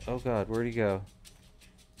use... oh god, where'd he go?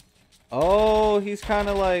 Oh, he's kind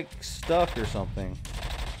of like stuck or something.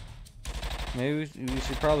 Maybe we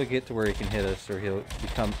should probably get to where he can hit us, or he'll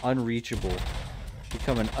become unreachable.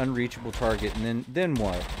 Become an unreachable target, and then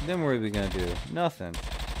what? Then what are we gonna do? Nothing.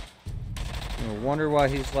 You know, wonder why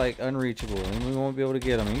he's like unreachable, and we won't be able to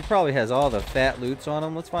get him. He probably has all the fat loots on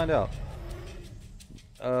him. Let's find out.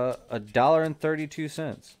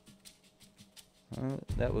 $1.32.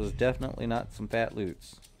 That was definitely not some fat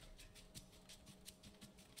loots.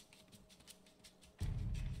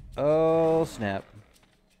 Oh snap!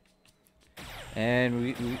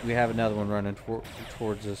 And we have another one running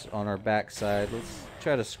towards us on our backside. Let's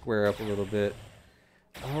try to square up a little bit.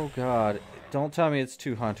 Oh god! Don't tell me it's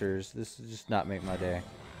two hunters. This will just not make my day.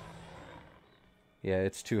 Yeah,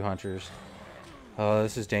 it's two hunters. Oh,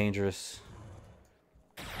 this is dangerous.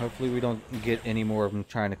 Hopefully we don't get any more of them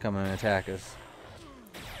trying to come and attack us.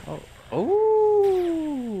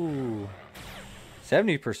 Oh,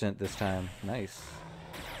 70% this time. Nice.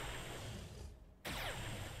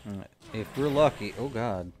 If we're lucky, oh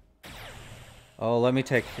god. Oh, let me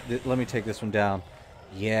take this one down.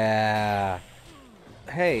 Yeah.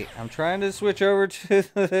 Hey, I'm trying to switch over to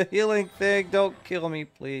the healing thing. Don't kill me,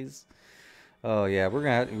 please. Oh yeah, we're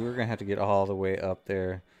gonna have to get all the way up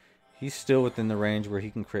there. He's still within the range where he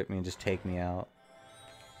can crit me and just take me out.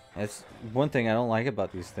 That's one thing I don't like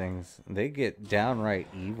about these things. They get downright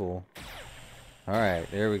evil. Alright,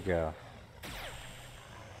 there we go.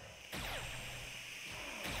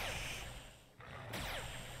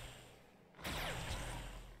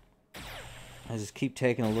 I just keep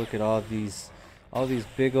taking a look at all these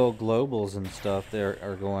big old globals and stuff that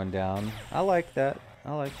are going down. I like that.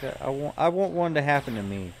 I like that. I want one to happen to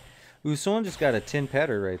me. Ooh, someone just got a 10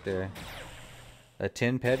 petter right there. A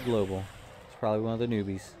 10 pet global. It's probably one of the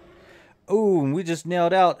newbies. Ooh, and we just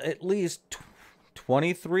nailed out at least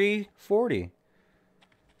 2340.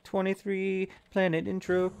 23 planet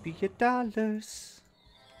entropy dollars.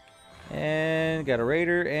 And got a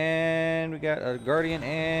raider, and we got a guardian,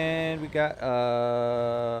 and we got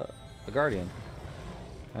a guardian.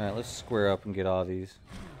 Alright, let's square up and get all these.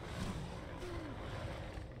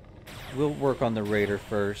 We'll work on the raider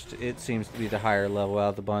first. It seems to be the higher level out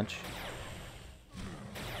of the bunch.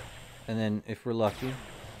 And then if we're lucky,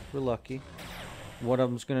 one of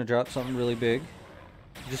them's gonna drop something really big.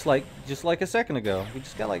 Just like a second ago. We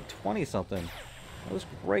just got like 20 something. That was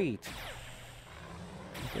great.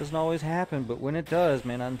 It doesn't always happen, but when it does,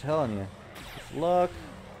 man, I'm telling you, it's luck.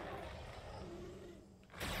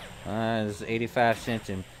 This is 85 cents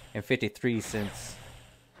and 53 cents.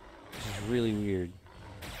 Which is really weird.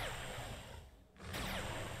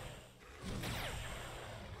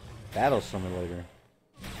 Battle simulator.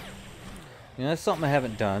 You know, that's something I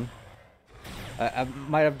haven't done. I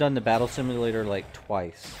might have done the battle simulator like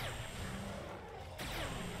twice.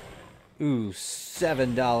 Ooh,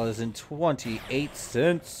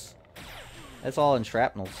 $7.28. That's all in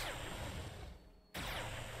shrapnels.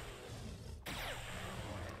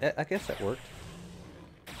 I guess that worked.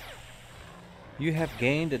 You have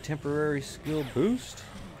gained a temporary skill boost,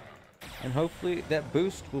 and hopefully that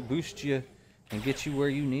boost will boost you and get you where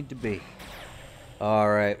you need to be.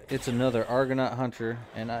 Alright, it's another Argonaut hunter,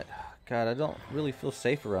 and God, I don't really feel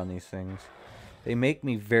safe around these things. They make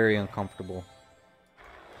me very uncomfortable.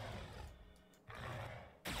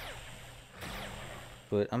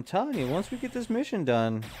 But I'm telling you, once we get this mission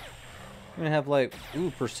done, we're gonna have like,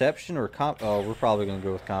 ooh, perception or oh, we're probably gonna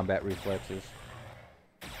go with combat reflexes.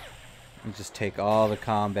 And just take all the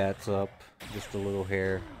combats up just a little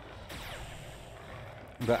hair.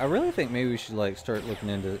 But I really think maybe we should like start looking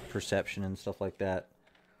into perception and stuff like that,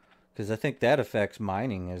 because I think that affects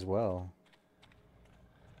mining as well.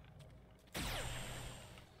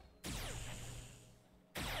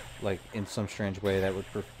 Like in some strange way, that would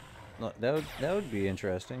be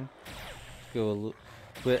interesting. Let's go a little,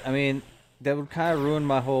 but I mean that would kind of ruin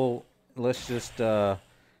my whole. Let's just go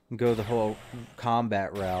the whole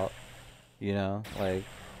combat route. You know, like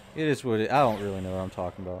it is what I don't really know what I'm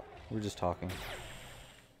talking about. We're just talking.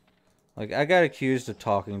 Like, I got accused of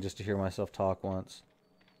talking just to hear myself talk once.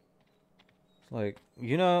 Like,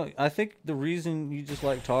 you know, I think the reason you just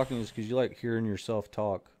like talking is because you like hearing yourself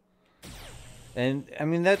talk. And, I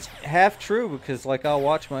mean, that's half true because, like, I'll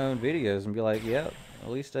watch my own videos and be like, yep, at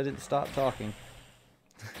least I didn't stop talking.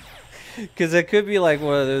 Because I could be like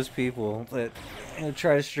one of those people that, you know,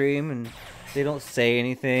 try to stream and they don't say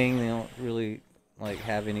anything. They don't really, like,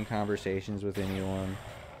 have any conversations with anyone.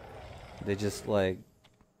 They just, like,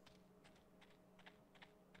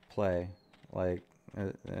 play, like,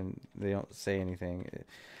 and they don't say anything.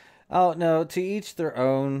 Oh no, to each their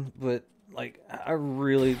own, but like I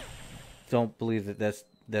really don't believe that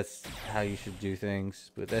that's how you should do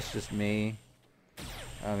things, but that's just me.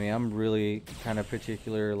 I mean, I'm really kind of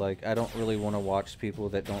particular. Like, I don't really want to watch people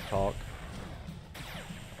that don't talk.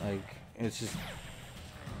 Like, it's just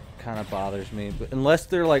kind of bothers me, but unless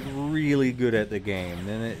they're like really good at the game,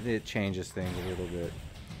 then it changes things a little bit.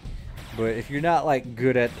 But if you're not like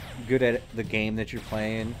good at the game that you're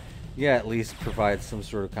playing, yeah, at least provide some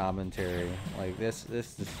sort of commentary. Like this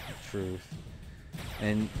is the truth.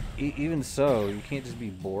 And even so, you can't just be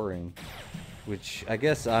boring. Which I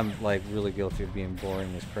guess I'm like really guilty of being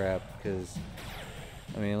boring as crap. Because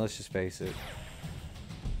I mean, let's just face it.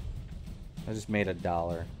 I just made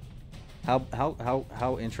 $1.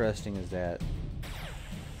 How interesting is that?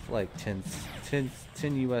 Like 10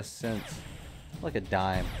 US cents, like a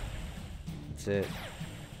dime. That's it.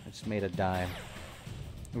 I just made $0.10.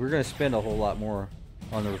 We're gonna spend a whole lot more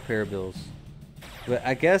on the repair bills, but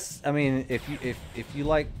I guess, I mean, if you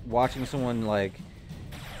like watching someone like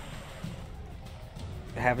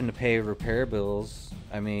having to pay repair bills,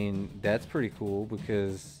 I mean, that's pretty cool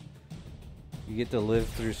because you get to live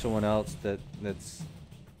through someone else that's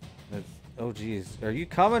oh geez, are you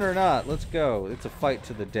coming or not? Let's go. It's a fight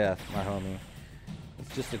to the death, my homie.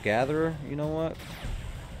 It's just a gatherer. You know what?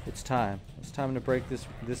 It's time. It's time to break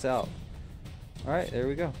this out. Alright, there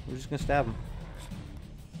we go. We're just gonna stab him.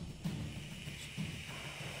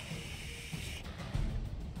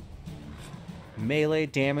 Melee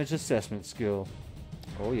damage assessment skill.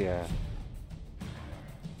 Oh yeah.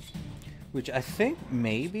 Which I think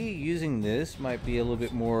maybe using this might be a little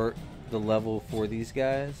bit more the level for these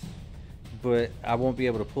guys. But I won't be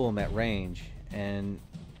able to pull them at range. And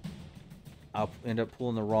I'll end up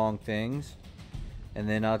pulling the wrong things. And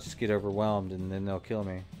then I'll just get overwhelmed and then they'll kill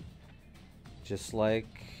me. Just like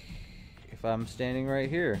if I'm standing right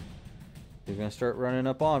here. They're going to start running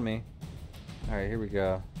up on me. Alright, here we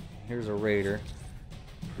go. Here's a raider.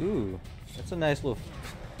 Ooh, that's a nice little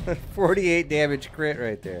 48 damage crit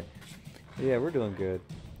right there. Yeah, we're doing good.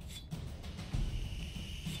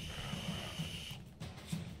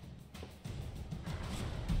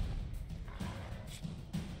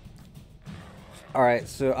 Alright,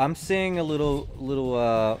 so I'm seeing a little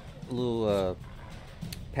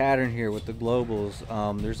pattern here with the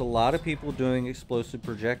globals. There's a lot of people doing explosive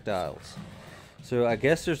projectiles. So I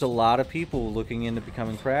guess there's a lot of people looking into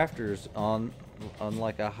becoming crafters on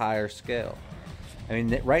like a higher scale. I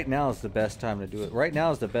mean, right now is the best time to do it. Right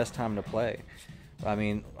now is the best time to play. I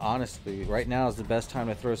mean, honestly, right now is the best time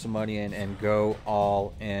to throw some money in and go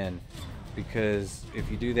all in. Because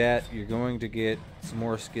if you do that, you're going to get some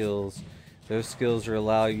more skills. Those skills will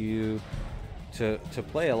allow you to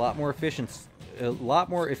play a lot more efficient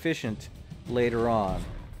later on.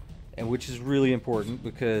 and which is really important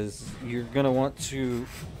because you're gonna want to.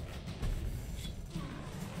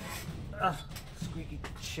 Squeaky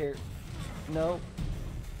chair. No,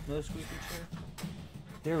 no squeaky chair.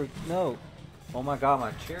 There we no. Oh my God,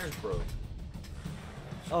 my chair's broke.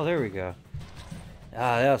 Oh, there we go.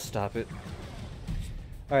 Ah, that'll stop it.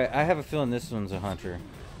 All right, I have a feeling this one's a hunter.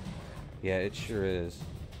 Yeah, it sure is.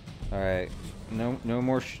 All right, no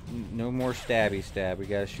more stabby stab. We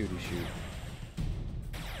gotta shooty shoot.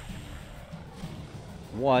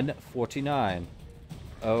 149.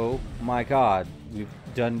 Oh my God, we've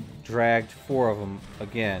dragged 4 of them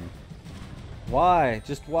again. Why?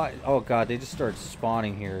 Just why? Oh God, they just started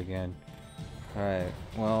spawning here again. All right,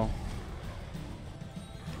 well,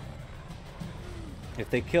 if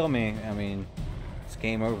they kill me, I mean, it's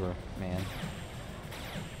game over, man.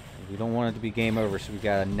 We don't want it to be game over, so we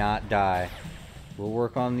gotta not die. We'll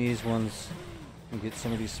work on these ones and get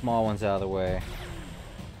some of these small ones out of the way.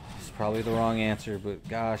 It's probably the wrong answer, but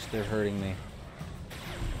gosh, they're hurting me.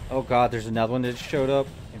 Oh God, there's another one that showed up.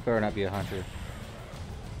 It better not be a hunter.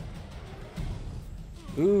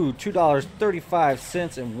 Ooh,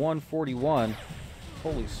 $2.35 and 141.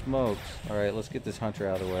 Holy smokes. Alright, let's get this hunter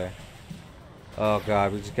out of the way. Oh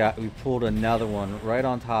God, we pulled another one right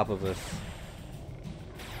on top of us.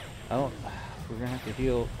 We're gonna have to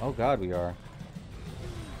heal. Oh God, we are.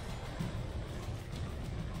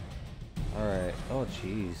 Alright, oh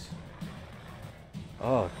jeez.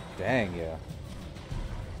 Oh, dang, yeah.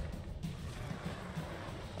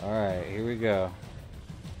 Alright, here we go.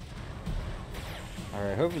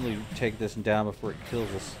 Alright, hopefully we take this down before it kills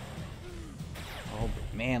us. Oh,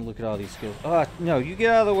 but man, look at all these skills. Oh, no, you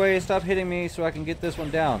get out of the way, stop hitting me so I can get this one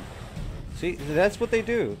down. See, that's what they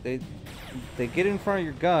do. They get in front of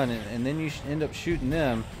your gun, and then you end up shooting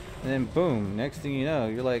them, and then boom, next thing you know,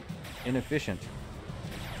 you're like inefficient.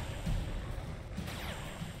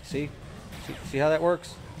 See how that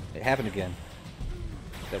works? It happened again.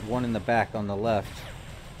 That one in the back on the left.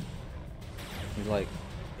 He like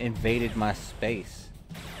invaded my space.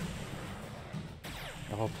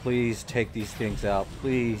 Oh, please take these things out,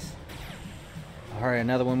 please. Alright,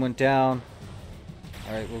 another one went down.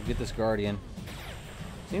 Alright, we'll get this guardian.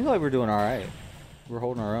 Seems like we're doing alright. We're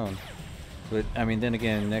holding our own. But, I mean, then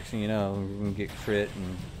again, next thing you know, we're going to get crit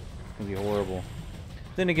and it's going to be horrible.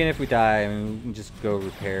 Then again, if we die, I mean, we can just go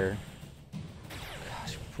repair.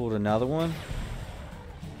 Gosh, we pulled another one.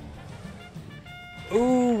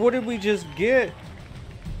 Ooh, what did we just get?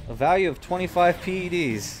 A value of 25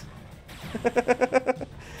 PEDs.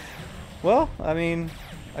 Well, I mean,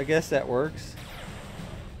 I guess that works.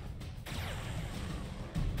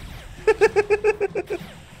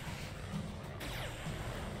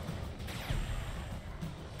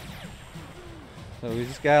 So we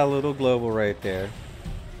just got a little global right there.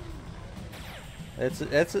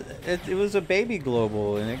 It was a baby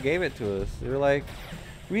global, and it gave it to us. They're like,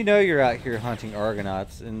 we know you're out here hunting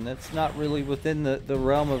Argonauts, and that's not really within the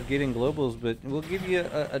realm of getting globals, but we'll give you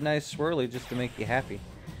a nice swirly just to make you happy.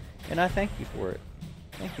 And I thank you for it.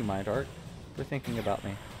 Thank you, Mind Art, for thinking about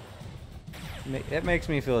me. That makes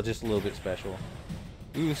me feel just a little bit special.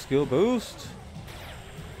 Ooh, skill boost.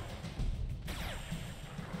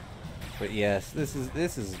 But yes, this is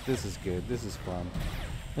good. This is fun.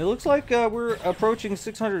 It looks like we're approaching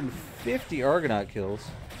 650 Argonaut kills.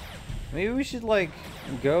 Maybe we should like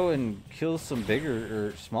go and kill some bigger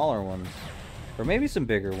or smaller ones, or maybe some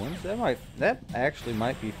bigger ones. That actually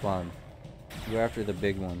might be fun. Go after the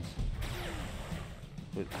big ones.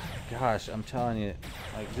 But gosh, I'm telling you,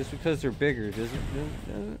 like just because they're bigger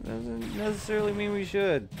doesn't necessarily mean we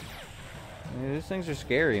should. I mean, those things are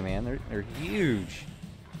scary, man. They're huge.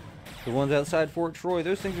 The ones outside Fort Troy,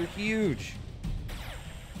 those things are huge.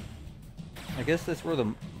 I guess that's where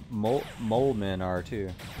the mole men are too.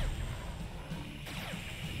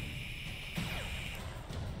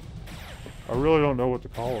 I really don't know what to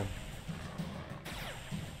call them.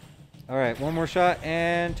 Alright, one more shot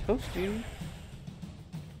and toasty.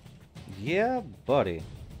 Yeah, buddy.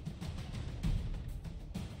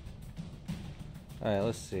 Alright,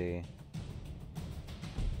 let's see.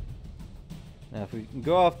 Now, if we can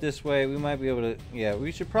go off this way, we might be able to... Yeah,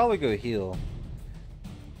 we should probably go heal.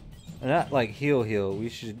 Not like heal. We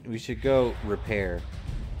should go repair.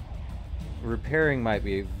 Repairing might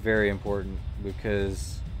be very important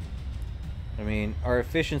because... I mean, our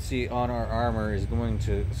efficiency on our armor is going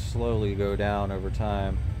to slowly go down over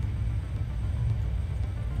time.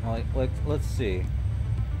 Like, let's see.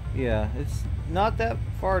 Yeah, it's not that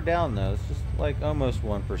far down though. It's just like almost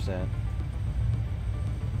 1%.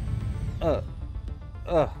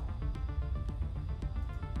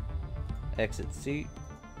 Exit seat.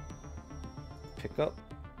 Pick up.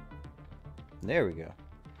 There we go.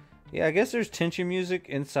 Yeah, I guess there's tension music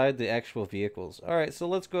inside the actual vehicles. Alright, so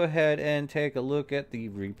let's go ahead and take a look at the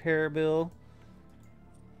repair bill.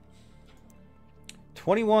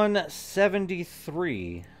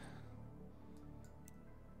 $21.73.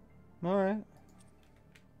 Alright.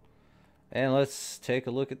 And let's take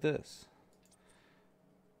a look at this.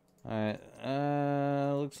 Alright,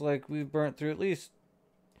 looks like we've burnt through at least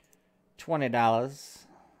 $20.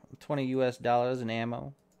 20 US dollars in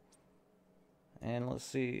ammo. And let's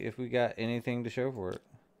see if we got anything to show for it.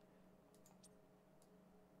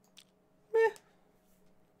 Meh.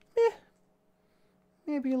 Meh.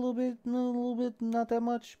 Maybe a little bit, not that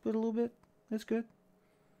much, but a little bit. That's good.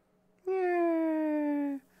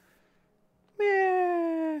 Yeah.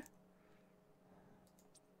 Yeah.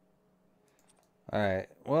 Alright,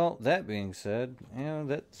 well, that being said,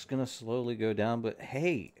 that's gonna slowly go down, but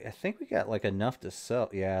hey, I think we got like enough to sell.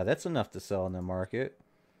 Yeah, that's enough to sell in the market.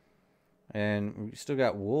 And we still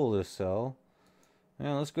got wool to sell.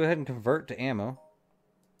 Now let's go ahead and convert to ammo.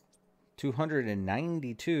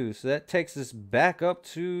 292. So that takes us back up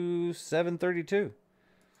to 732.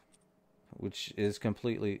 Which is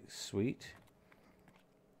completely sweet.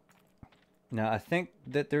 Now I think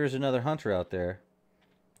that there's another hunter out there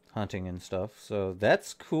hunting and stuff. So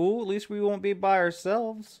that's cool. At least we won't be by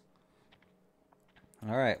ourselves.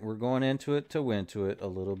 Alright, we're going into it to win to it a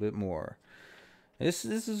little bit more. This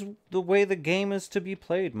is the way the game is to be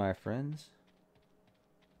played, my friends.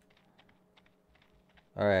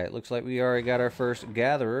 Alright, looks like we already got our first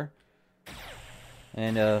gatherer.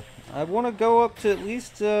 And I want to go up to at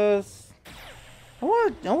least I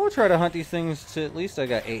want to try to hunt these things to at least I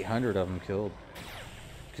got 800 of them killed.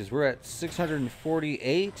 Because we're at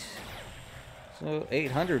 648. So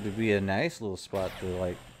 800 would be a nice little spot to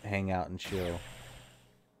like hang out and chill.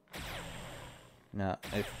 Now,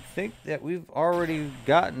 I think that we've already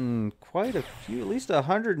gotten quite a few, at least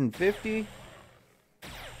 150,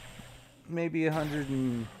 maybe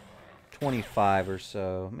 125 or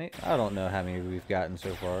so. I don't know how many we've gotten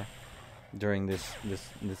so far during this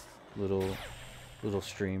little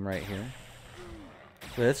stream right here.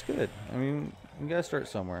 But that's good. I mean, we gotta start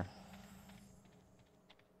somewhere.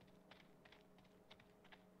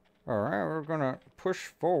 Alright, we're gonna push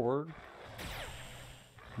forward.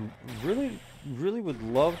 Really would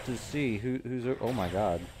love to see who's. Oh my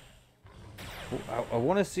god! I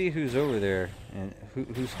want to see who's over there and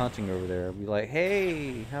who's hunting over there. I'll be like,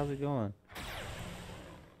 hey, how's it going?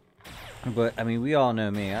 But I mean, we all know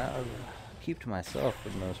me. I keep to myself for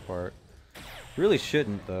the most part. Really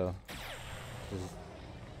shouldn't though. 'Cause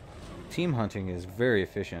team hunting is very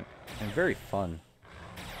efficient and very fun.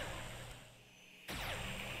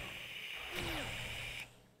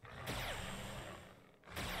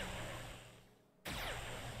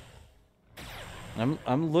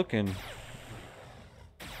 I'm looking.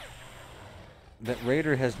 That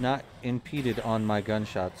raider has not impeded on my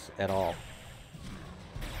gunshots at all.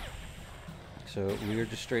 So we are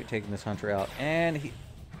just straight taking this hunter out. And he...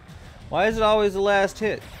 Why is it always the last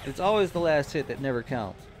hit? It's always the last hit that never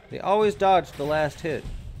counts. They always dodge the last hit.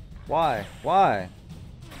 Why? Why?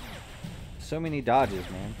 So many dodges,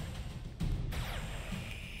 man.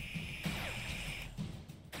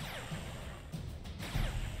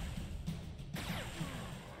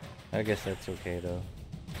 I guess that's okay though.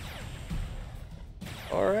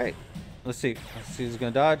 Alright. Let's see. Let's see who's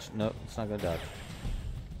gonna dodge. No, it's not gonna dodge.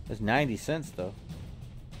 That's 90 cents though.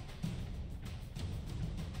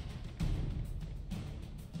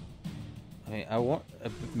 I mean, I want...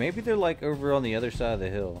 maybe they're like over on the other side of the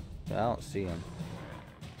hill. But I don't see them.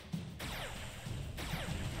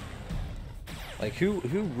 Like who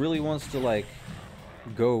really wants to like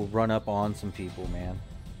go run up on some people, man?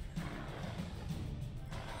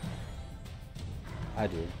 I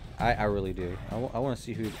do. I really do. I want to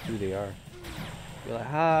see who they are. Be like,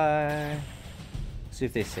 hi. See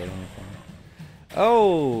if they say anything.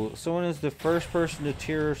 Oh, someone is the first person to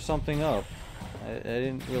tear something up. I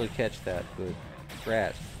didn't really catch that, but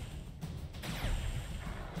rat.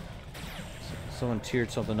 Someone tiered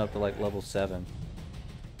something up to like level 7.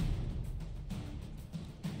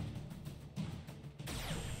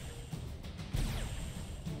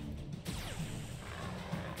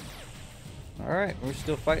 Alright, we're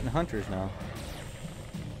still fighting hunters now.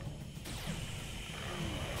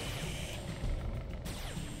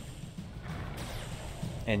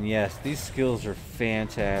 And yes, these skills are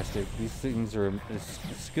fantastic. These things are...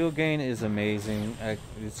 skill gain is amazing.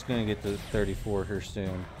 It's going to get to 34 here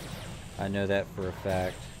soon. I know that for a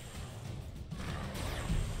fact.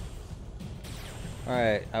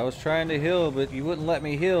 Alright, I was trying to heal, but you wouldn't let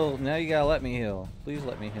me heal. Now you gotta let me heal. Please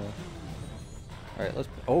let me heal. Alright, let's...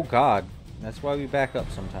 oh god. That's why we back up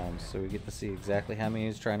sometimes, so we get to see exactly how many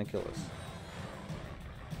is trying to kill us.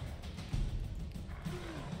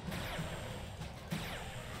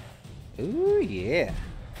 Ooh, yeah.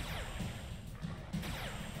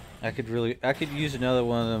 I could use another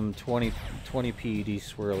one of them 20 PED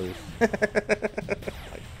swirlies.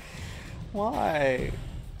 Like, why?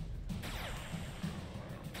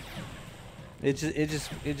 It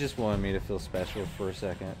just wanted me to feel special for a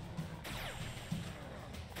second.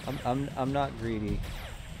 I'm not greedy.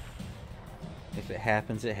 If it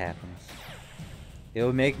happens, it happens. It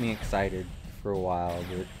would make me excited for a while,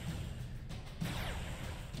 but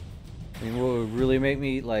I mean, what would really make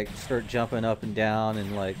me like start jumping up and down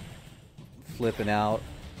and like flipping out?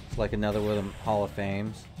 It's like another one of them Hall of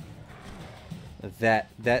Fames.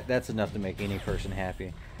 That's enough to make any person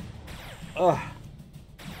happy. Ugh.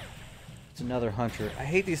 It's another hunter. I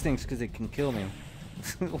hate these things because they can kill me.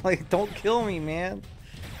 Like, don't kill me, man.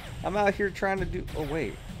 I'm out here trying to do. Oh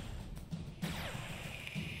wait.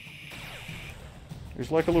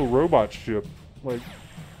 There's like a little robot ship, like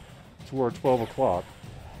toward 12 o'clock.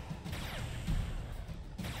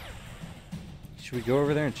 Should we go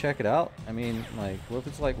over there and check it out? I mean, like, what if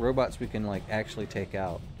it's like robots we can like actually take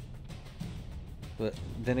out? But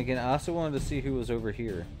then again, I also wanted to see who was over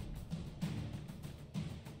here.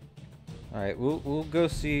 All right, we'll go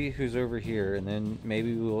see who's over here, and then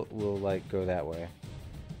maybe we'll like go that way.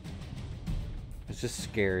 It's just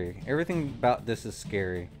scary. Everything about this is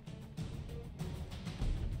scary.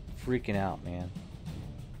 Freaking out, man.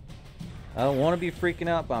 I don't want to be freaking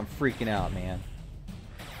out, but I'm freaking out, man.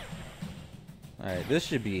 Alright, this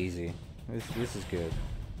should be easy. This is good.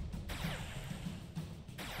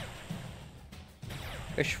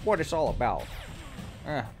 It's what it's all about.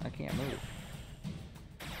 I can't move.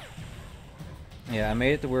 Yeah, I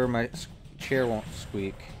made it to where my chair won't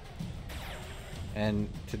squeak. And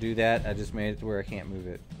to do that, I just made it to where I can't move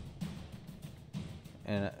it.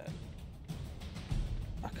 And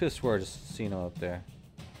I could have swore I just seen him up there.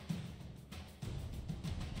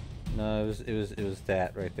 No, it was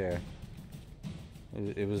that right there.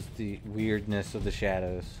 It was the weirdness of the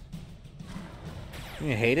shadows.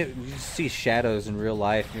 You hate it? You just see shadows in real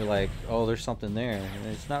life and you're like, oh, there's something there. And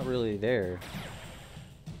it's not really there.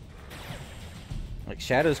 Like,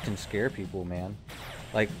 shadows can scare people, man.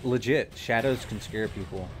 Like, legit, shadows can scare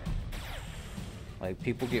people. Like,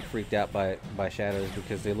 people get freaked out by shadows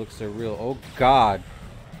because they look so real. Oh, God.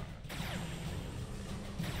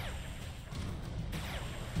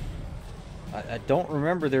 I don't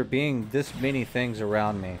remember there being this many things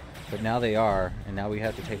around me, but now they are, and now we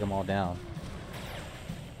have to take them all down.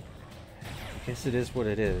 I guess it is what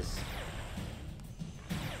it is.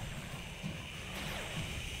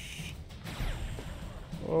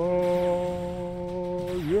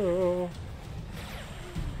 Oh, yeah.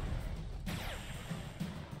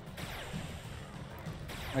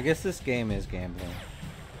 I guess this game is gambling.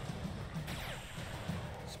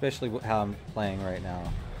 Especially how I'm playing right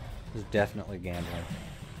now. Is definitely gambling.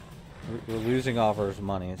 We're losing all of our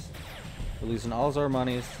monies. We're losing all of our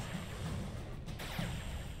monies.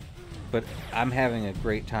 But I'm having a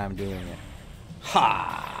great time doing it.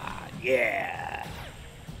 Ha! Yeah!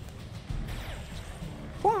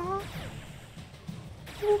 Boom!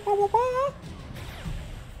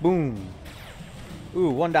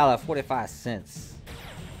 Ooh, $1.45.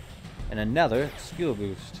 And another skill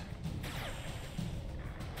boost.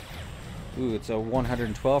 Ooh, it's a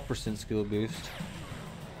 112% skill boost.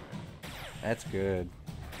 That's good.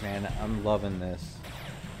 Man, I'm loving this.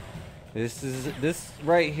 This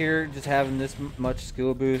right here, just having this much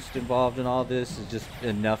skill boost involved in all this is just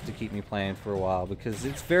enough to keep me playing for a while because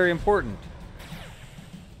it's very important.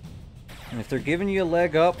 And if they're giving you a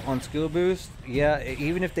leg up on skill boost, yeah,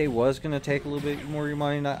 even if they was going to take a little bit more of your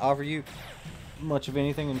money and not offer you much of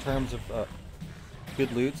anything in terms of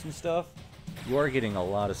good loots and stuff, you are getting a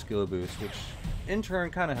lot of skill boosts, which in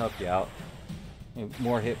turn kind of help you out. You know,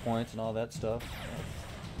 more hit points and all that stuff.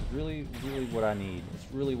 That's really, really what I need. It's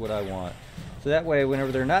really what I want. So that way,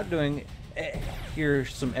 whenever they're not doing,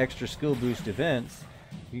 here's some extra skill boost events,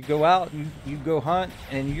 you go out and you go hunt,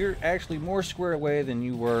 and you're actually more squared away than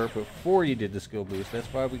you were before you did the skill boost. That's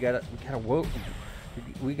why we gotta woke.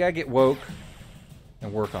 We gotta get woke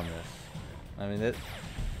and work on this. I mean, that's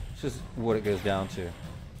just what it goes down to.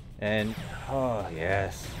 And oh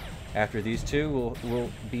yes, after these two,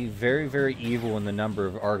 we'll be very, very evil in the number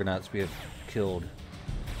of Argonauts we have killed.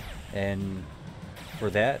 And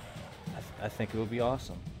for that, I think it will be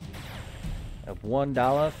awesome. At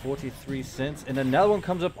 $1.43, and another one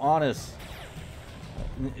comes up on us.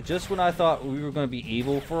 Just when I thought we were going to be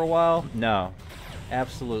evil for a while, no,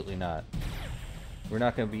 absolutely not. We're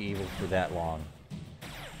not going to be evil for that long.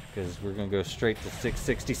 Because we're going to go straight to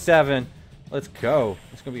 667. Let's go.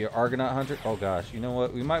 It's going to be an Argonaut hunter. Oh gosh, you know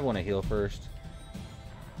what? We might want to heal first.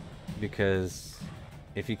 Because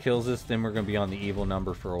if he kills us, then we're going to be on the evil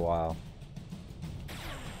number for a while.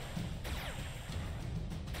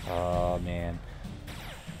 Oh man.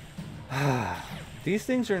 These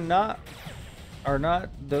things are not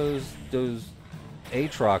those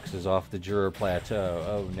Aatroxes off the Jura Plateau.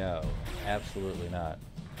 Oh no, absolutely not.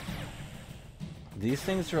 These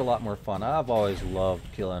things are a lot more fun. I've always loved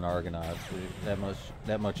killing Argonauts.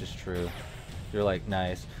 That much is true. They're like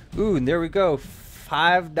nice. Ooh, and there we go.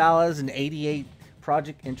 $5.88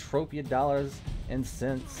 Project Entropia dollars and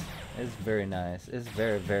cents. It's very nice. It's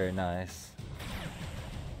very, very nice.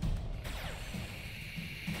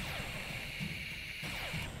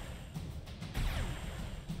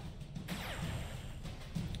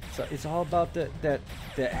 So it's all about that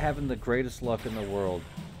having the greatest luck in the world.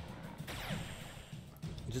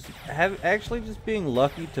 Actually just being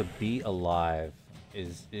lucky to be alive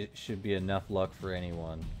it should be enough luck for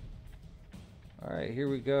anyone. All right, here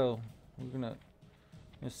we go. We're gonna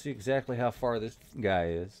see exactly how far this guy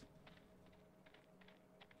is.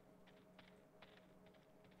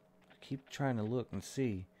 I keep trying to look and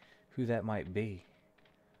see who that might be,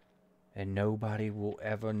 and nobody will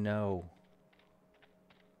ever know.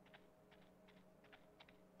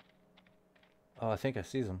 Oh, I think I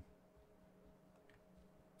see them.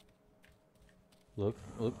 Look,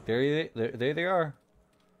 there they are.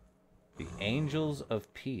 The Angels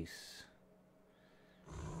of Peace.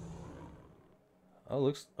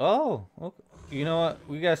 Oh, okay. You know what?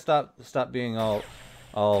 We gotta stop being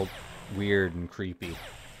all weird and creepy.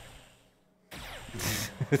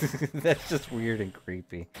 That's just weird and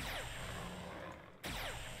creepy.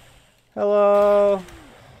 Hello.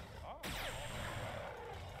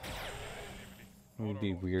 It would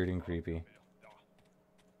be weird and creepy.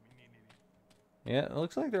 Yeah, it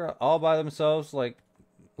looks like they're all by themselves, like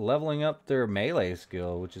leveling up their melee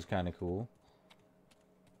skill, which is kind of cool.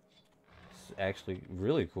 It's actually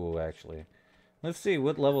really cool, actually. Let's see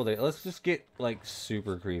what level they. Let's just get like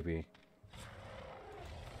super creepy.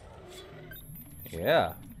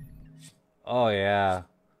 Yeah. Oh yeah.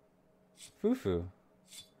 Foo-foo.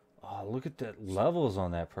 Oh, look at the levels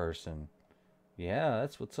on that person. Yeah,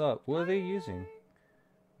 that's what's up. What are they using?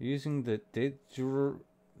 Using the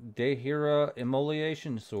Dehira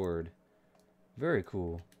Immolation Sword. Very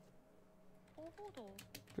cool.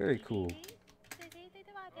 Very cool.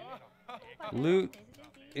 Loot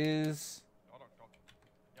is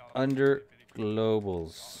under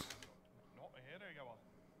globals.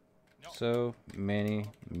 So many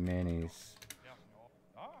minis.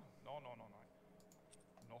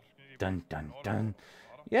 Dun dun dun.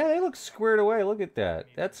 Yeah, they look squared away. Look at that.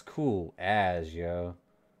 That's cool as, yo.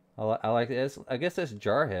 I like this. I guess that's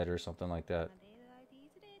Jarhead or something like that.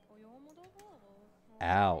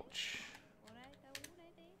 Ouch.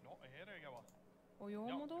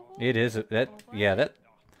 It is that. Yeah,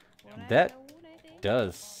 that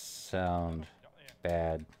does sound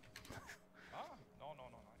bad.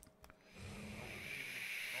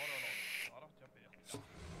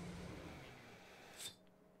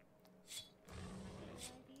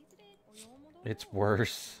 It's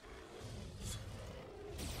worse.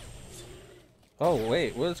 Oh,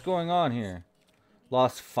 wait. What's going on here?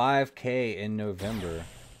 Lost 5K in November.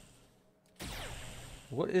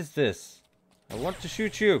 What is this? I want to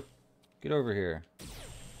shoot you. Get over here.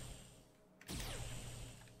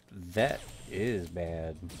 That is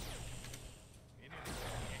bad.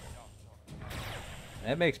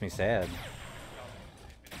 That makes me sad.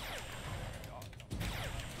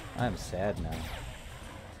 I'm sad now.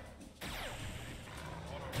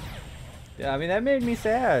 Yeah, I mean, that made me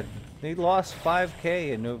sad. They lost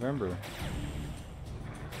 5K in November.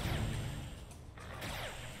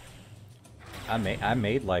 I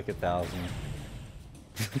made like 1,000.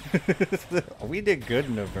 We did good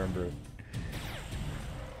in November.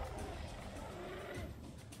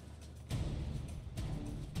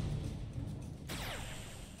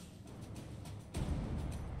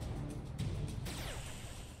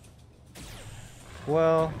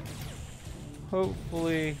 Well,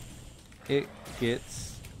 hopefully it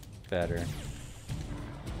gets better.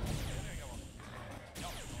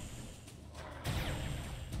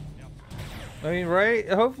 I mean, right?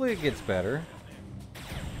 Hopefully it gets better.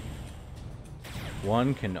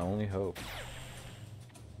 One can only hope.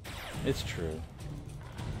 It's true.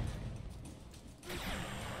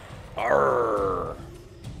 Arrgh!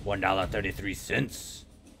 $1.33.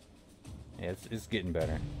 Yeah, it's getting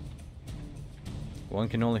better. One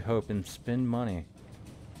can only hope and spend money.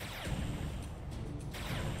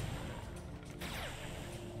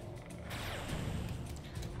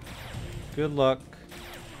 Good luck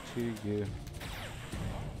to you.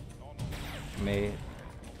 May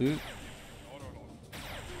loot.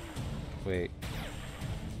 Wait.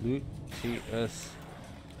 Lutius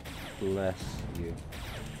bless you.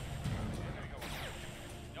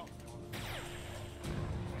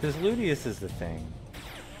 Because Lutius is the thing.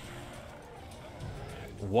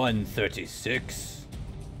 136.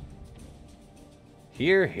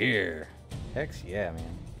 Here, here. Heck yeah,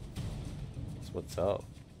 man. That's what's up.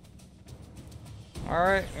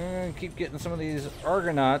 Alright, I'm gonna keep getting some of these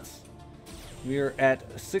Argonauts. We are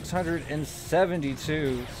at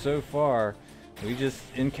 672 so far. We just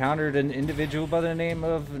encountered an individual by the name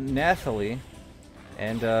of Nathalie.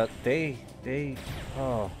 And they've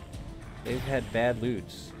had bad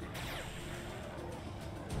loots.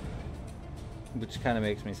 Which kind of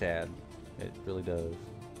makes me sad. It really does.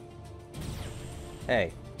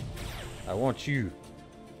 Hey, I want you.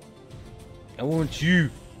 I want you.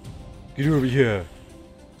 Get over here.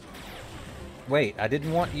 Wait, I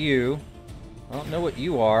didn't want you. I don't know what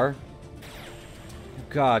you are.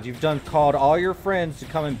 God, you've done called all your friends to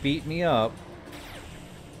come and beat me up.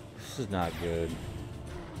 This is not good.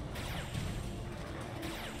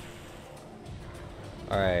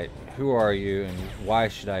 Alright, who are you and why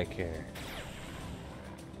should I care?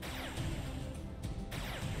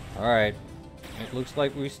 Alright. It looks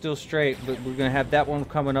like we're still straight, but we're gonna have that one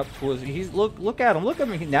coming up towards. Look at him, look at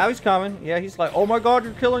me. Now he's coming. Yeah, he's like, oh my god,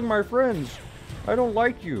 you're killing my friends. I don't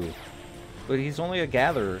like you. But he's only a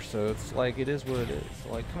gatherer, so it's like, it is what it is.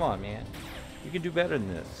 Like, come on, man. You can do better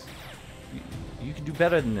than this. You can do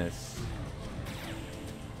better than this.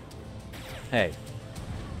 Hey.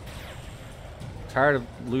 Tired of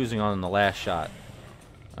losing on the last shot.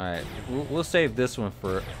 Alright, we'll save this one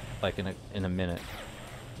for, like, in a minute.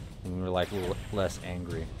 And we're, like, a little less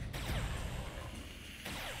angry.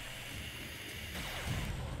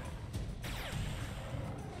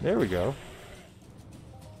 There we go.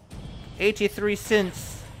 83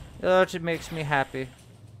 cents. Oh, it makes me happy.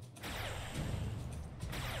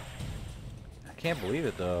 I can't believe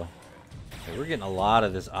it, though. Okay, we're getting a lot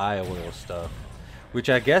of this eye oil stuff. Which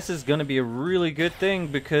I guess is going to be a really good thing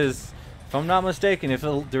because, if I'm not mistaken, if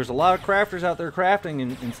there's a lot of crafters out there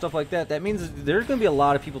crafting and stuff like that, that means there's going to be a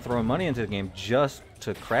lot of people throwing money into the game just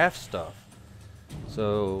to craft stuff.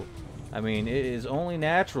 So, I mean, it is only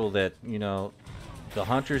natural that, you know, the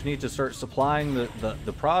hunters need to start supplying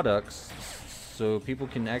the products so people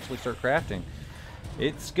can actually start crafting.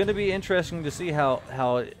 It's going to be interesting to see how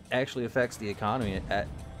it actually affects the economy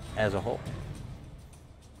as a whole.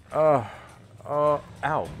 Ow. I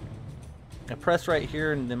press right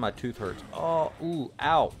here and then my tooth hurts. Oh, ooh,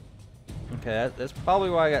 ow. Okay, that's probably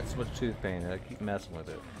why I got so much tooth pain. I keep messing with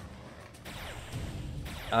it.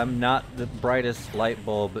 I'm not the brightest light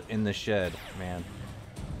bulb in the shed, man.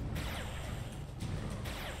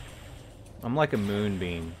 I'm like a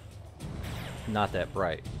moonbeam. Not that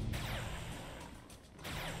bright.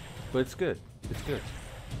 But it's good. It's good.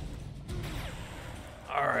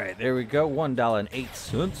 Alright, there we go.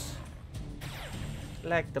 $1.08.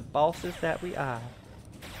 Like the bosses that we are.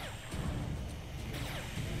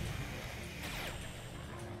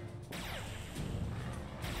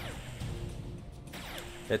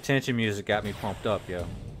 That tension music got me pumped up, yo.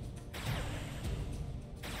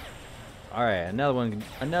 Alright,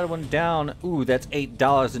 another one down. Ooh, that's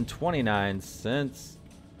 $8.29.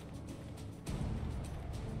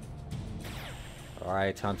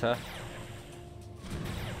 Alright, Hunter.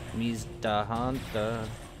 Mr. Hunter.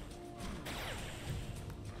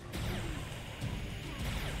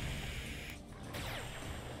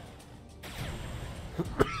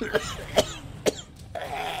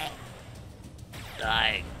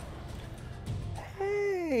 Dying.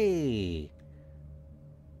 Hey.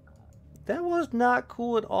 That was not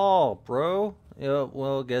cool at all, bro. Yeah,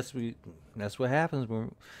 well, that's what happens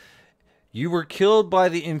when you were killed by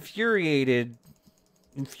the infuriated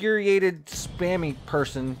spammy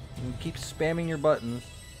person who keeps spamming your buttons.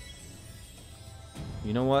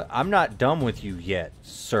 You know what? I'm not done with you yet,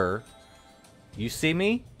 sir. You see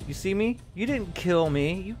me? You see me? You didn't kill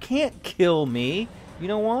me. You can't kill me. You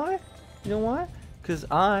know why? You know why? Because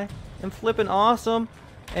I am flipping awesome,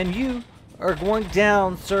 and you are going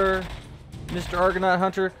down, sir. Mr. Argonaut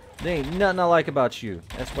Hunter, there ain't nothing I like about you.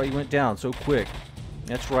 That's why you went down so quick.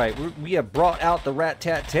 That's right. We have brought out the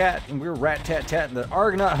rat-tat-tat, and we're rat-tat-tatting the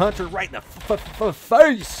Argonaut Hunter right in the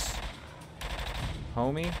face.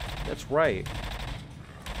 Homie, that's right.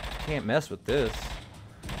 Can't mess with this.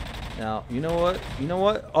 Now, you know what? You know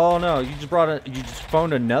what? Oh no, you just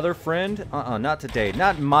phoned another friend? Not today.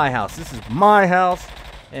 Not in my house. This is my house.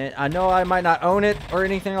 And I know I might not own it or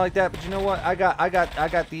anything like that, but you know what? I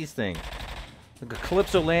got these things. Like a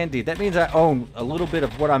Calypso land deed. That means I own a little bit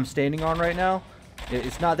of what I'm standing on right now.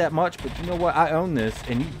 It's not that much, but you know what? I own this,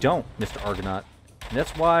 and you don't, Mr. Argonaut. And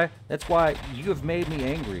that's why you have made me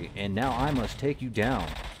angry, and now I must take you down.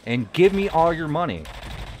 And give me all your money.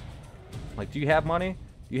 Like, do you have money?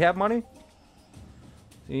 Do you have money?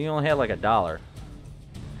 You only had like $1.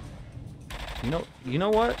 You know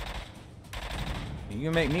what? You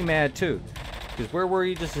can make me mad too. Because where were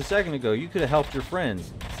you just a second ago? You could have helped your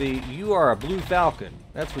friends. See, you are a Blue Falcon.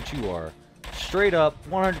 That's what you are. Straight up,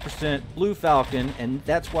 100% Blue Falcon, and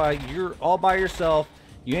that's why you're all by yourself.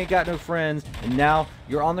 You ain't got no friends, and now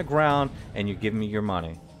you're on the ground, and you're giving me your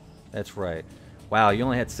money. That's right. Wow, you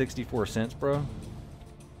only had 64 cents, bro?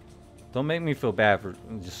 Don't make me feel bad for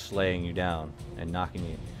just slaying you down and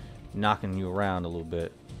knocking you around a little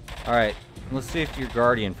bit. Alright, let's see if your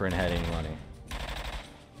Guardian friend had any money.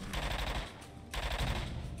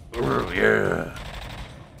 Oh, yeah.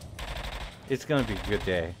 It's gonna be a good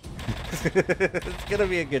day. It's gonna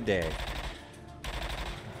be a good day.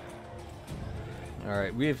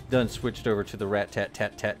 Alright, we've done switched over to the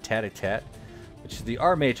Rat-Tat-Tat-Tat-Tatty-Tat, which is the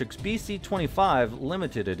R-Matrix BC25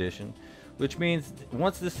 Limited Edition, which means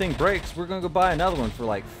once this thing breaks, we're gonna go buy another one for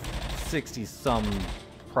like 60-some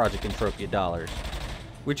Project Entropia dollars,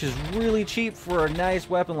 which is really cheap for a nice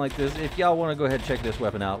weapon like this. If y'all want to go ahead and check this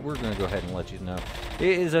weapon out, we're gonna go ahead and let you know.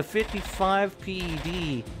 It is a 55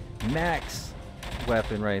 PED max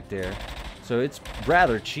weapon right there, so it's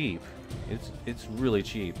rather cheap. It's really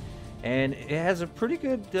cheap, and it has a pretty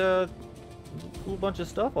good cool bunch of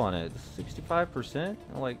stuff on it. 65%.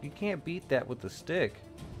 Like, you can't beat that with the stick.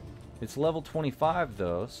 It's level 25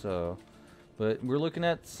 though, so, but we're looking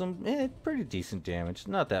at some pretty decent damage.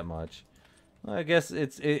 Not that much. I guess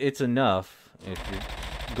it's enough if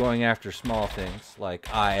you're going after small things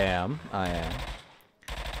like I am.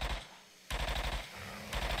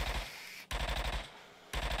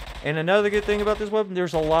 And another good thing about this weapon,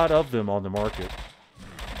 there's a lot of them on the market.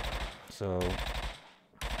 So,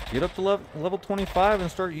 get up to level 25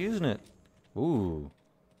 and start using it. Ooh.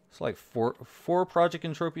 It's like four Project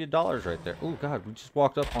Entropia dollars right there. Oh God, we just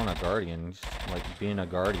walked up on a Guardian. Just like being a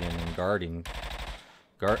Guardian and guarding.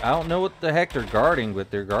 I don't know what the heck they're guarding,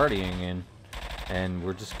 but they're guarding, and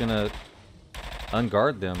we're just gonna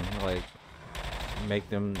unguard them, like make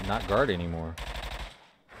them not guard anymore.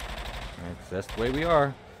 That's the way we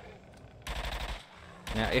are.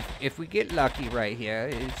 Now, if we get lucky right here,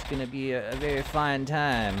 it's gonna be a very fine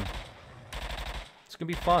time. It's gonna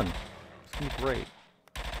be fun. It's gonna be great.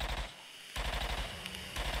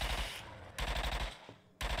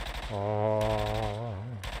 Oh.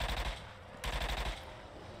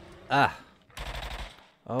 Ah.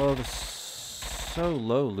 Oh, the so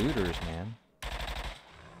low looters, man.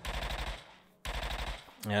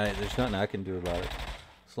 Yeah, there's nothing I can do about it.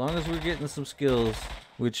 As long as we're getting some skills,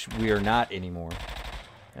 which we are not anymore.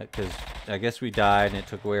 Because I guess we died and it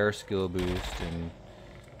took away our skill boost, and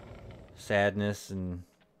sadness and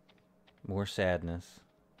more sadness.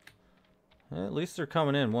 At least they're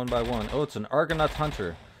coming in one by one. Oh, it's an Argonaut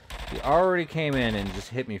Hunter. He already came in and just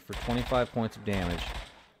hit me for 25 points of damage.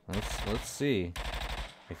 Let's see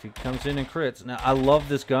if he comes in and crits. Now, I love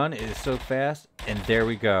this gun. It is so fast. And there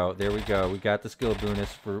we go. There we go. We got the skill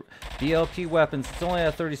bonus for BLP weapons. It's only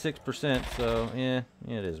at 36%, so yeah,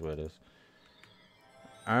 it is what it is.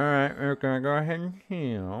 Alright, we're gonna go ahead and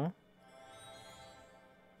heal.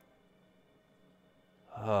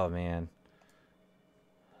 Oh, man.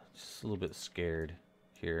 Just a little bit scared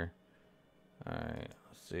here. Alright,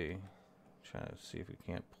 let's see. Trying to see if we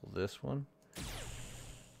can't pull this one.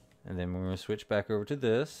 And then we're going to switch back over to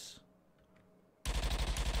this.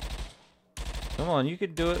 Come on, you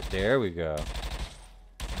could do it. There we go.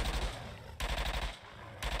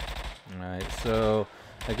 Alright, so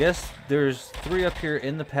I guess there's 3 up here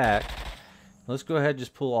in the pack. Let's go ahead and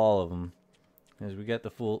just pull all of them, because we got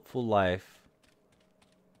the full life.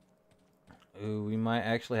 Ooh, we might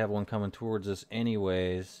actually have one coming towards us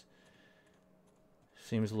anyways.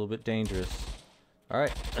 Seems a little bit dangerous.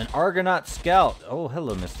 Alright, an Argonaut Scout. Oh,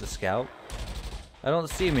 hello, Mr. Scout. I don't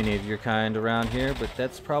see many of your kind around here, but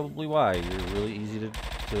that's probably why. You're really easy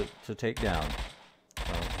to take down.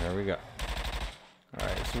 Oh, there we go.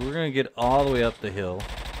 Alright, so we're going to get all the way up the hill.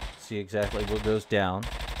 See exactly what goes down.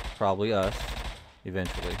 Probably us,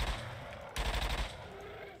 eventually.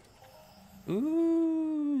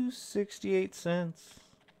 Ooh, 68 cents.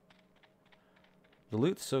 The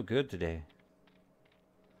loot's so good today.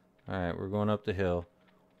 Alright, we're going up the hill.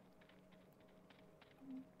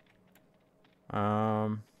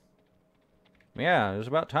 Yeah, it was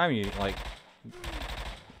about time you, like,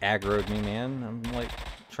 aggroed me, man. I'm, like,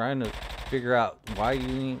 trying to figure out why you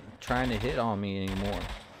ain't trying to hit on me anymore.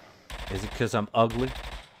 Is it because I'm ugly?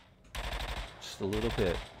 Just a little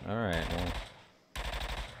bit. Alright, well.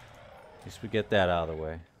 At least we get that out of the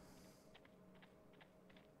way.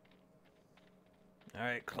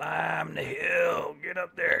 Alright, climb the hill. Get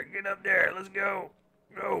up there. Get up there. Let's go.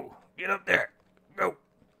 Go. Get up there. Go.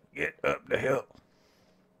 Get up the hill.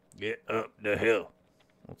 Get up the hill.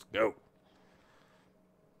 Let's go.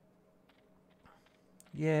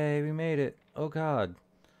 Yay, we made it. Oh god.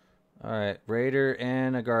 Alright, Raider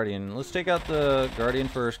and a Guardian. Let's take out the Guardian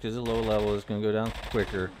first because it's low level. It's going to go down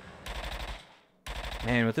quicker.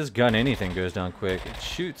 Man, with this gun, anything goes down quick. It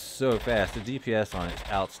shoots so fast. The DPS on it is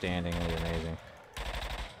outstandingly amazing.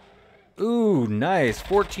 Ooh, nice.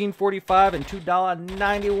 $14.45 and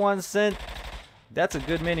 $2.91. That's a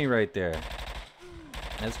good mini right there.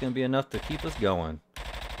 That's going to be enough to keep us going.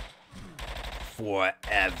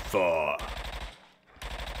 Forever.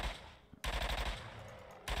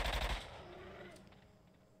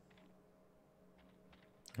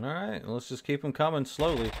 Alright, let's just keep them coming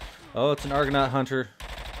slowly. Oh, it's an Argonaut hunter.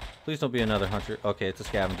 Please don't be another hunter. Okay, it's a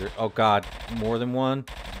scavenger. Oh god, more than one?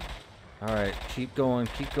 Alright, keep going,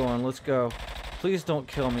 let's go. Please don't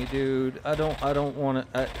kill me, dude. I don't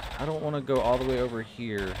wanna go all the way over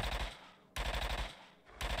here.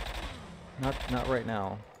 Not right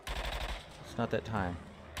now. It's not that time.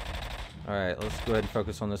 Alright, let's go ahead and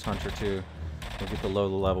focus on this hunter too. We'll get the low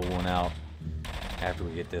level one out after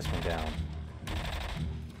we get this one down.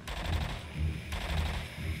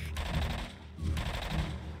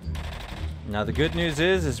 Now the good news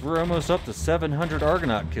is we're almost up to 700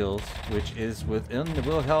 Argonaut kills, which is within the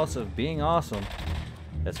wheelhouse of being awesome.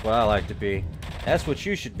 That's what I like to be. That's what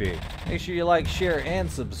you should be. Make sure you like, share,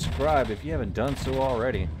 and subscribe if you haven't done so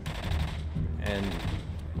already. And,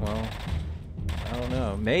 well, I don't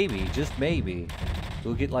know. Maybe, just maybe,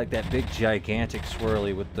 we'll get like that big gigantic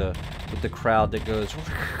swirly with the crowd that goes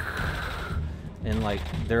and like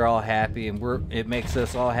they're all happy and it makes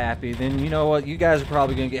us all happy. Then you know what, you guys are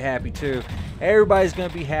probably gonna get happy too. Everybody's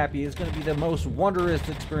gonna be happy. It's gonna be the most wondrous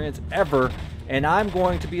experience ever, and I'm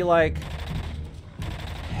going to be like,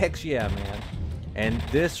 heck yeah, man. And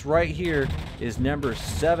this right here is number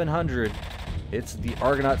 700. It's the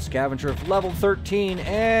Argonaut Scavenger of level 13,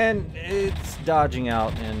 and it's dodging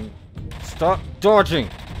out. And stop dodging.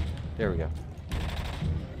 There we go.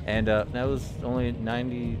 And that was only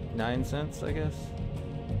 99 cents, I guess.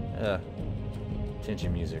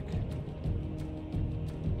 Tension music.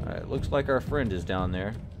 Alright, looks like our friend is down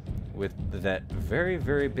there with that very,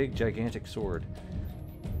 very big, gigantic sword.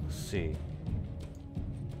 Let's see.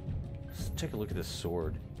 Let's take a look at this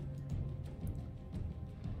sword.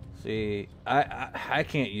 See, I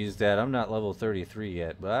can't use that. I'm not level 33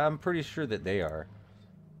 yet, but I'm pretty sure that they are.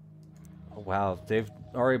 Oh, wow, they've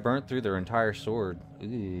already burnt through their entire sword.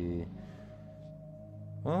 Ooh.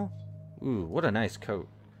 Well, ooh, what a nice coat.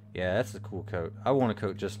 Yeah, that's a cool coat. I want a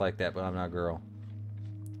coat just like that, but I'm not a girl.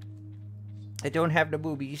 I don't have the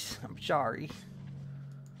boobies. I'm sorry.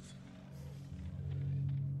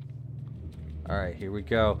 Alright, here we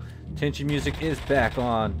go. Tension music is back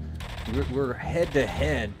on. We're head to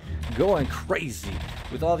head, going crazy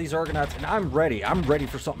with all these Argonauts, and I'm ready. I'm ready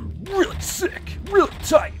for something really sick, really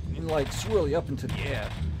tight, and like swirly up into the air.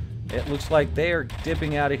 It looks like they are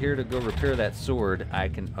dipping out of here to go repair that sword. I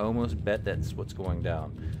can almost bet that's what's going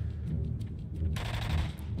down.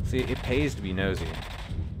 See, it pays to be nosy.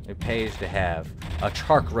 It pays to have a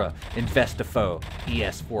Chakra Investifo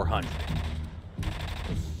ES400.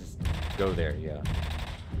 Let's just go there, yeah.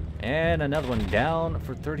 And another one down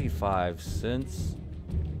for 35 cents.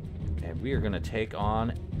 And we are going to take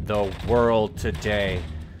on the world today.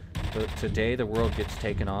 But today the world gets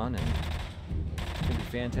taken on, and it's going to be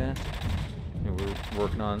fantastic. And we're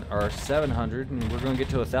working on our 700, and we're going to get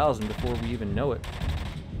to 1,000 before we even know it.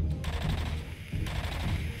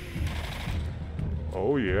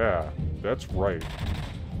 Oh yeah, that's right.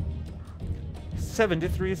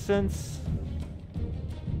 73 cents.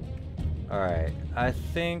 Alright, I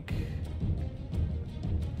think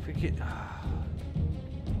if we get...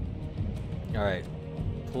 Alright,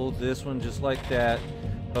 pull this one just like that.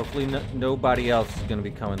 Hopefully nobody else is going to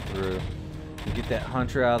be coming through. We get that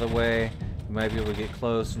hunter out of the way. We might be able to get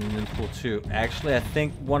close and then pull two. Actually, I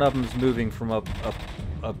think one of them is moving from up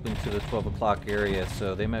into the 12 o'clock area,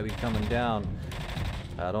 so they might be coming down.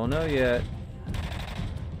 I don't know yet.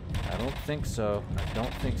 I don't think so. I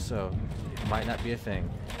don't think so. It might not be a thing.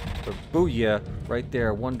 But booyah, right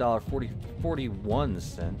there,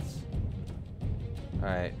 $1.41.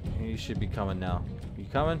 Alright, you should be coming now. You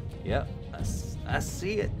coming? Yep, I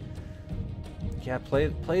see it. Yeah,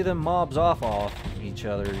 play them mobs off each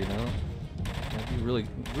other, you know. Gotta be really,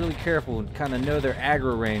 really careful and kind of know their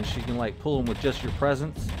aggro range. You can like pull them with just your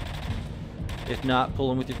presence. If not, pull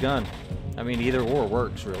them with your gun. I mean, either or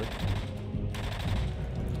works really.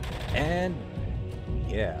 And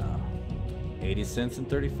yeah, 80 cents and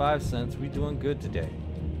 35 cents. We doing good today.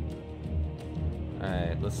 All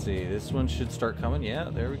right, let's see. This one should start coming. Yeah,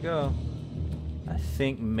 there we go. I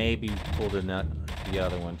think maybe pulled a nut the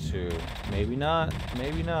other one too. Maybe not.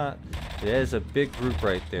 Maybe not. There's a big group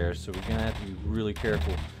right there, so we're gonna have to be really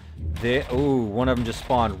careful. They, oh, one of them just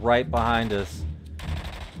spawned right behind us.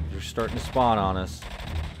 They're starting to spawn on us.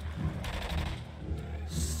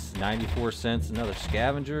 94 cents, another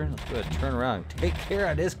scavenger. Let's go ahead and turn around and take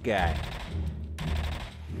care of this guy.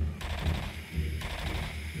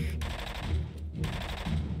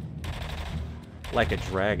 Like a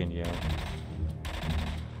dragon, yo.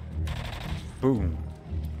 Boom.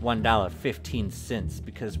 $1.15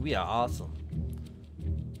 because we are awesome.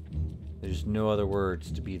 There's no other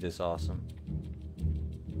words to be this awesome.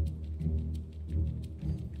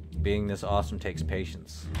 Being this awesome takes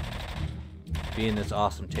patience. Being this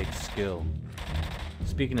awesome takes skill.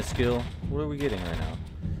 Speaking of skill, what are we getting right now?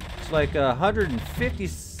 It's like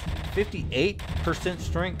 58%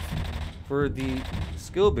 strength for the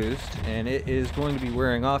skill boost, and it is going to be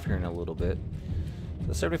wearing off here in a little bit.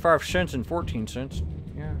 So 75 cents and 14 cents.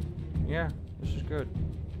 Yeah, this is good.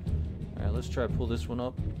 Alright, let's try to pull this one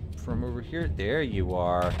up from over here. There you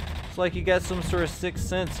are. It's like you got some sort of sixth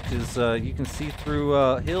sense, because you can see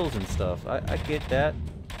through hills and stuff. I get that.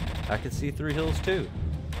 I can see through hills too.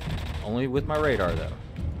 Only with my radar though.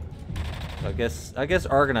 I guess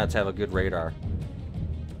Argonauts have a good radar.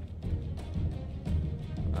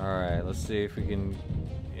 Alright, let's see if we can.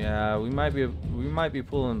 Yeah, we might be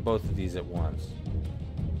pulling both of these at once.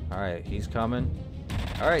 Alright, he's coming.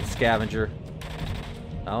 Alright, scavenger.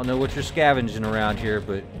 I don't know what you're scavenging around here,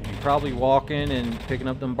 but you're probably walking and picking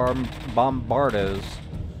up them bombardos.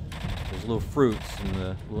 Those little fruits and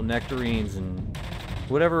the little nectarines and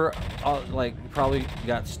whatever, like, you probably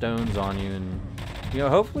got stones on you, and, you know,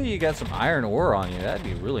 hopefully you got some iron ore on you. That'd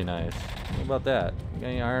be really nice. What about that? You got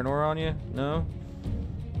any iron ore on you? No?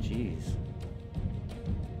 Jeez.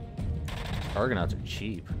 Argonauts are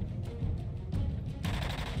cheap.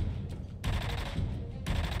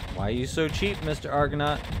 Why are you so cheap, Mr.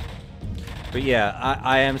 Argonaut? But yeah,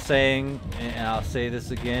 I am saying, and I'll say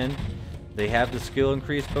this again, they have the skill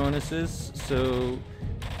increase bonuses, so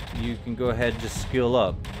you can go ahead and just skill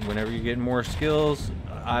up. Whenever you get more skills,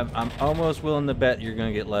 I'm almost willing to bet you're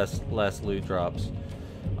going to get less loot drops.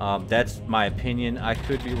 That's my opinion. I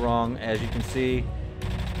could be wrong. As you can see,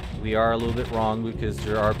 we are a little bit wrong because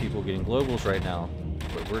there are people getting globals right now,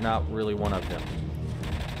 but we're not really one of them.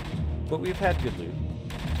 But we've had good loot.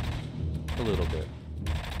 A little bit.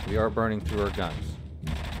 We are burning through our guns,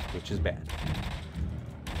 which is bad.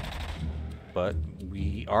 But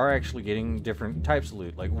we are actually getting different types of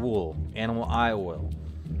loot, like wool, animal eye oil.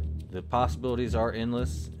 The possibilities are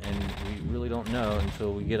endless, and we really don't know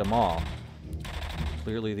until we get them all.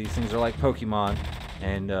 Clearly, these things are like Pokemon,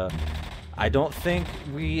 and I don't think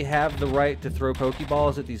we have the right to throw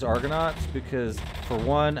Pokeballs at these Argonauts, because, for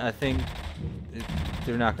one, I think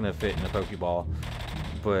they're not going to fit in a Pokeball.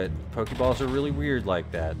 But Pokeballs are really weird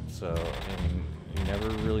like that, so I mean, you never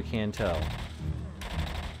really can tell.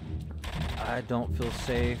 I don't feel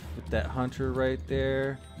safe with that hunter right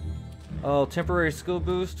there. Oh, temporary skill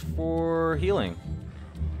boost for healing.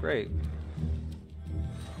 Great.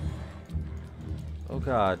 Oh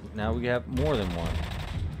god, now we have more than one.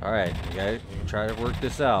 Alright, we gotta try to work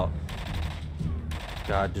this out.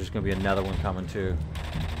 God, there's gonna be another one coming too.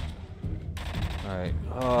 Alright,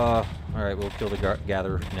 alright, we'll kill the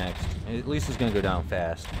gatherer next. At least it's gonna go down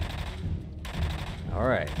fast.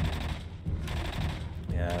 Alright.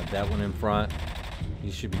 Yeah, that one in front.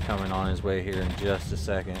 He should be coming on his way here in just a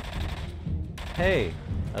second. Hey,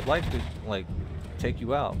 I'd like to, like, take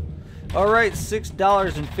you out. Alright,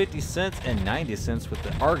 $6.50 and 90 cents with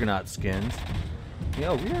the Argonaut skins. You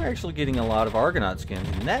know, we are actually getting a lot of Argonaut skins,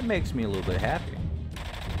 and that makes me a little bit happy.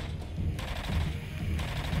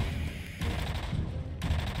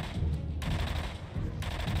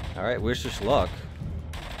 Alright, wish us luck.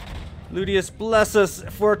 Ludius, bless us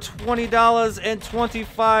for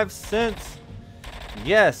 $20.25.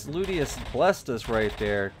 Yes, Ludius blessed us right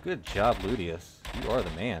there. Good job, Ludius. You are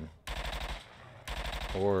the man.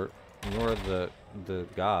 Or you're the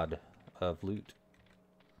god of loot.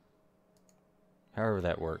 However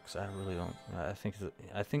that works. I really don't. I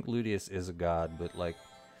think Ludius is a god, but like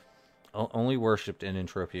only worshipped in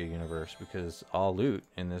Entropia universe, because all loot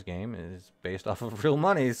in this game is based off of real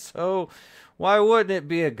money. So why wouldn't it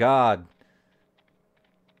be a god?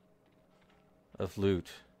 of loot.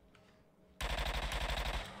 The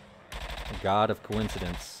god of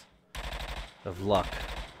coincidence. Of luck.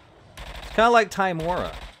 It's kind of like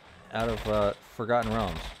Timora out of Forgotten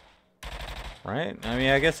Realms. Right? I mean,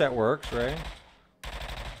 I guess that works, right?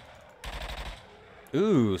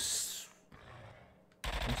 Ooh. It's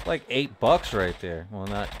like $8 right there. Well,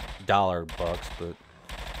 not dollar bucks, but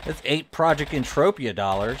that's 8 Project Entropia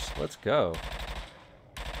dollars. Let's go.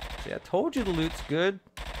 See, I told you the loot's good.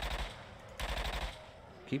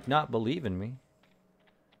 Keep not believing me.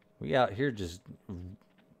 We out here just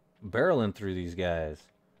barreling through these guys.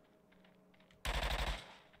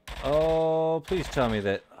 Oh, please tell me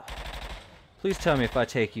that. Please tell me if I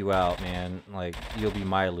take you out, man, like you'll be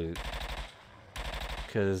my loot.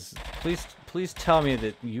 Cause please tell me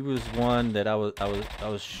that you was one that I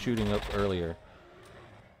was shooting up earlier.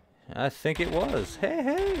 I think it was.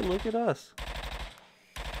 Hey, look at us.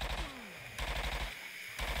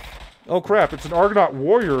 Oh crap, it's an Argonaut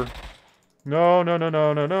warrior. No,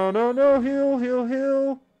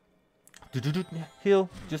 heal. Heal,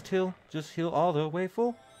 just heal all the way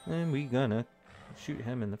full. And we gonna shoot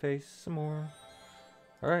him in the face some more.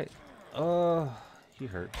 Alright. Oh, he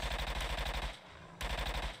hurts.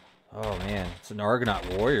 Oh man, it's an Argonaut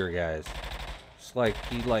warrior, guys. It's like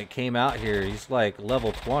he came out here, he's like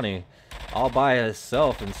level 20 all by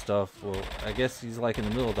himself and stuff. Well, I guess he's like in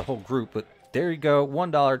the middle of the whole group, but there you go,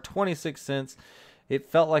 $1.26. It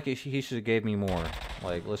felt like he should have gave me more.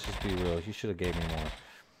 Like, let's just be real, he should have gave me more.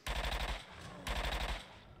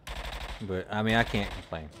 But I mean, I can't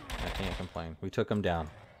complain. We took him down.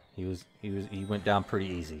 He went down pretty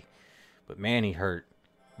easy. But man, he hurt.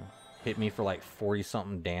 Hit me for like 40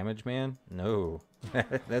 something damage, man. No.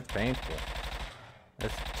 That's painful.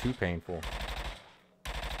 That's too painful.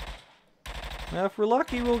 Now if we're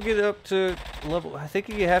lucky, we'll get up to level, I think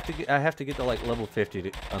I have to get to like level 50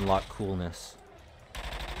 to unlock coolness.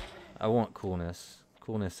 I want coolness.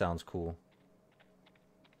 Coolness sounds cool.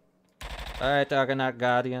 Alright, Argonaut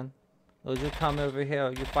Guardian. Oh, you come over here.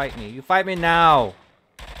 You fight me. You fight me now.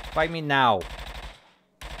 Fight me now.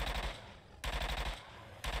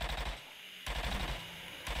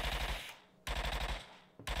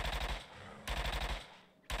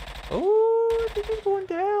 Oh, I think he's going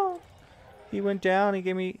down. He went down. He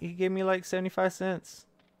gave me like 75 cents.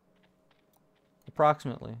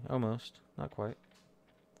 Approximately. Almost. Not quite.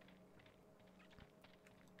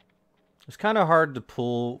 It's kind of hard to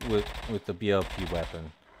pull with the BLP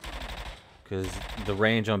weapon. Because the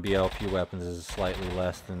range on BLP weapons is slightly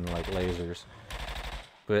less than like lasers.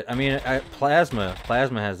 But I mean, plasma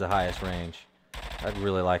has the highest range. I'd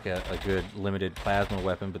really like a good limited plasma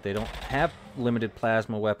weapon, but they don't have limited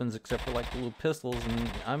plasma weapons except for like the little pistols, and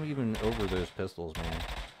I'm even over those pistols, man.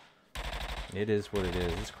 It is what it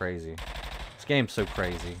is. It's crazy. This game's so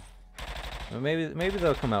crazy. Well, maybe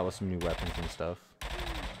they'll come out with some new weapons and stuff.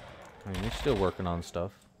 I mean, they're still working on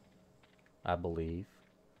stuff, I believe.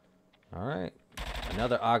 Alright,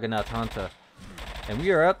 another Argonaut hunter. And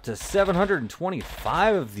we are up to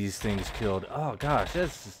 725 of these things killed. Oh gosh,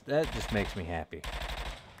 that just makes me happy.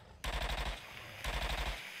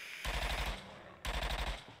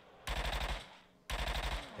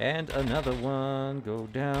 And another one go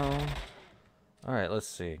down. Alright, let's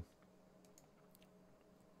see.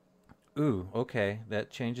 Ooh, okay,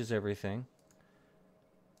 that changes everything.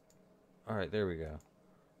 Alright, there we go.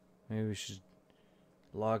 Maybe we should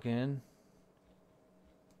log in.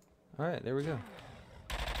 Alright, there we go.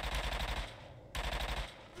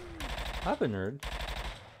 I'm a nerd.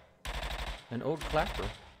 An old clapper.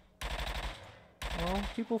 Well,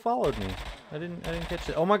 people followed me. I didn't catch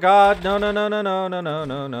it. Oh my god! No.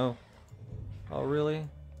 Oh really?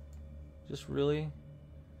 Just really?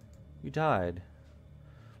 You died.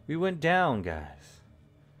 We went down, guys.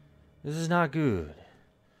 This is not good.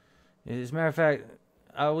 As a matter of fact,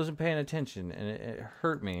 I wasn't paying attention, and it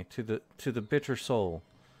hurt me to the bitter soul.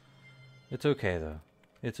 It's okay though.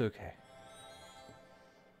 It's okay.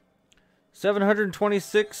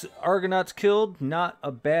 726 Argonauts killed. Not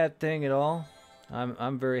a bad thing at all.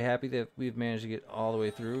 I'm very happy that we've managed to get all the way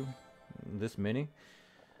through this many.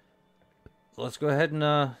 Let's go ahead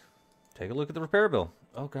and take a look at the repair bill.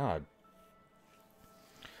 Oh god.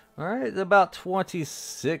 Alright, about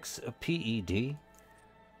 26 PED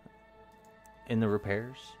in the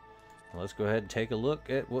repairs. Let's go ahead and take a look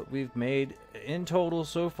at what we've made in total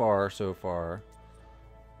so far.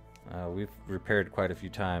 We've repaired quite a few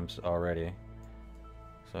times already.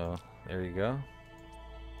 So, there you go.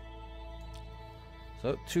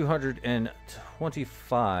 So,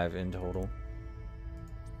 225 in total.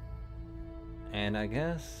 And I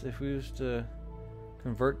guess if we was to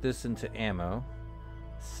convert this into ammo,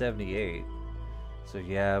 78. So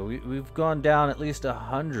yeah, we've gone down at least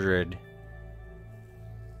 100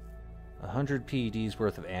 PEDs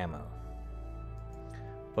worth of ammo.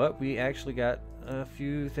 But we actually got a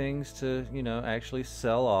few things to, you know, actually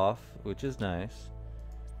sell off, which is nice.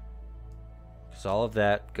 Because all of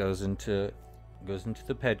that goes into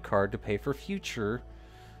the ped card to pay for future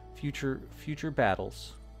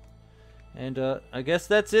battles. And I guess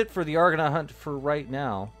that's it for the Argonaut hunt for right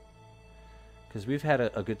now. Because we've had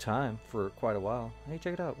a good time for quite a while. Hey,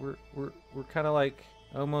 check it out. We're kind of like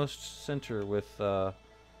almost center with the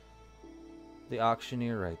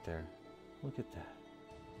auctioneer right there. Look at that.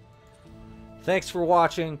 Thanks for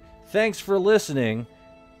watching. Thanks for listening.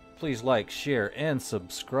 Please like, share, and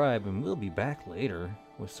subscribe, and we'll be back later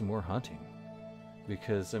with some more hunting.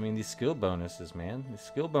 Because, I mean, these skill bonuses, man. These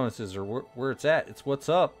skill bonuses are where it's at. It's what's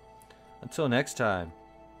up. Until next time,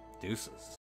 deuces.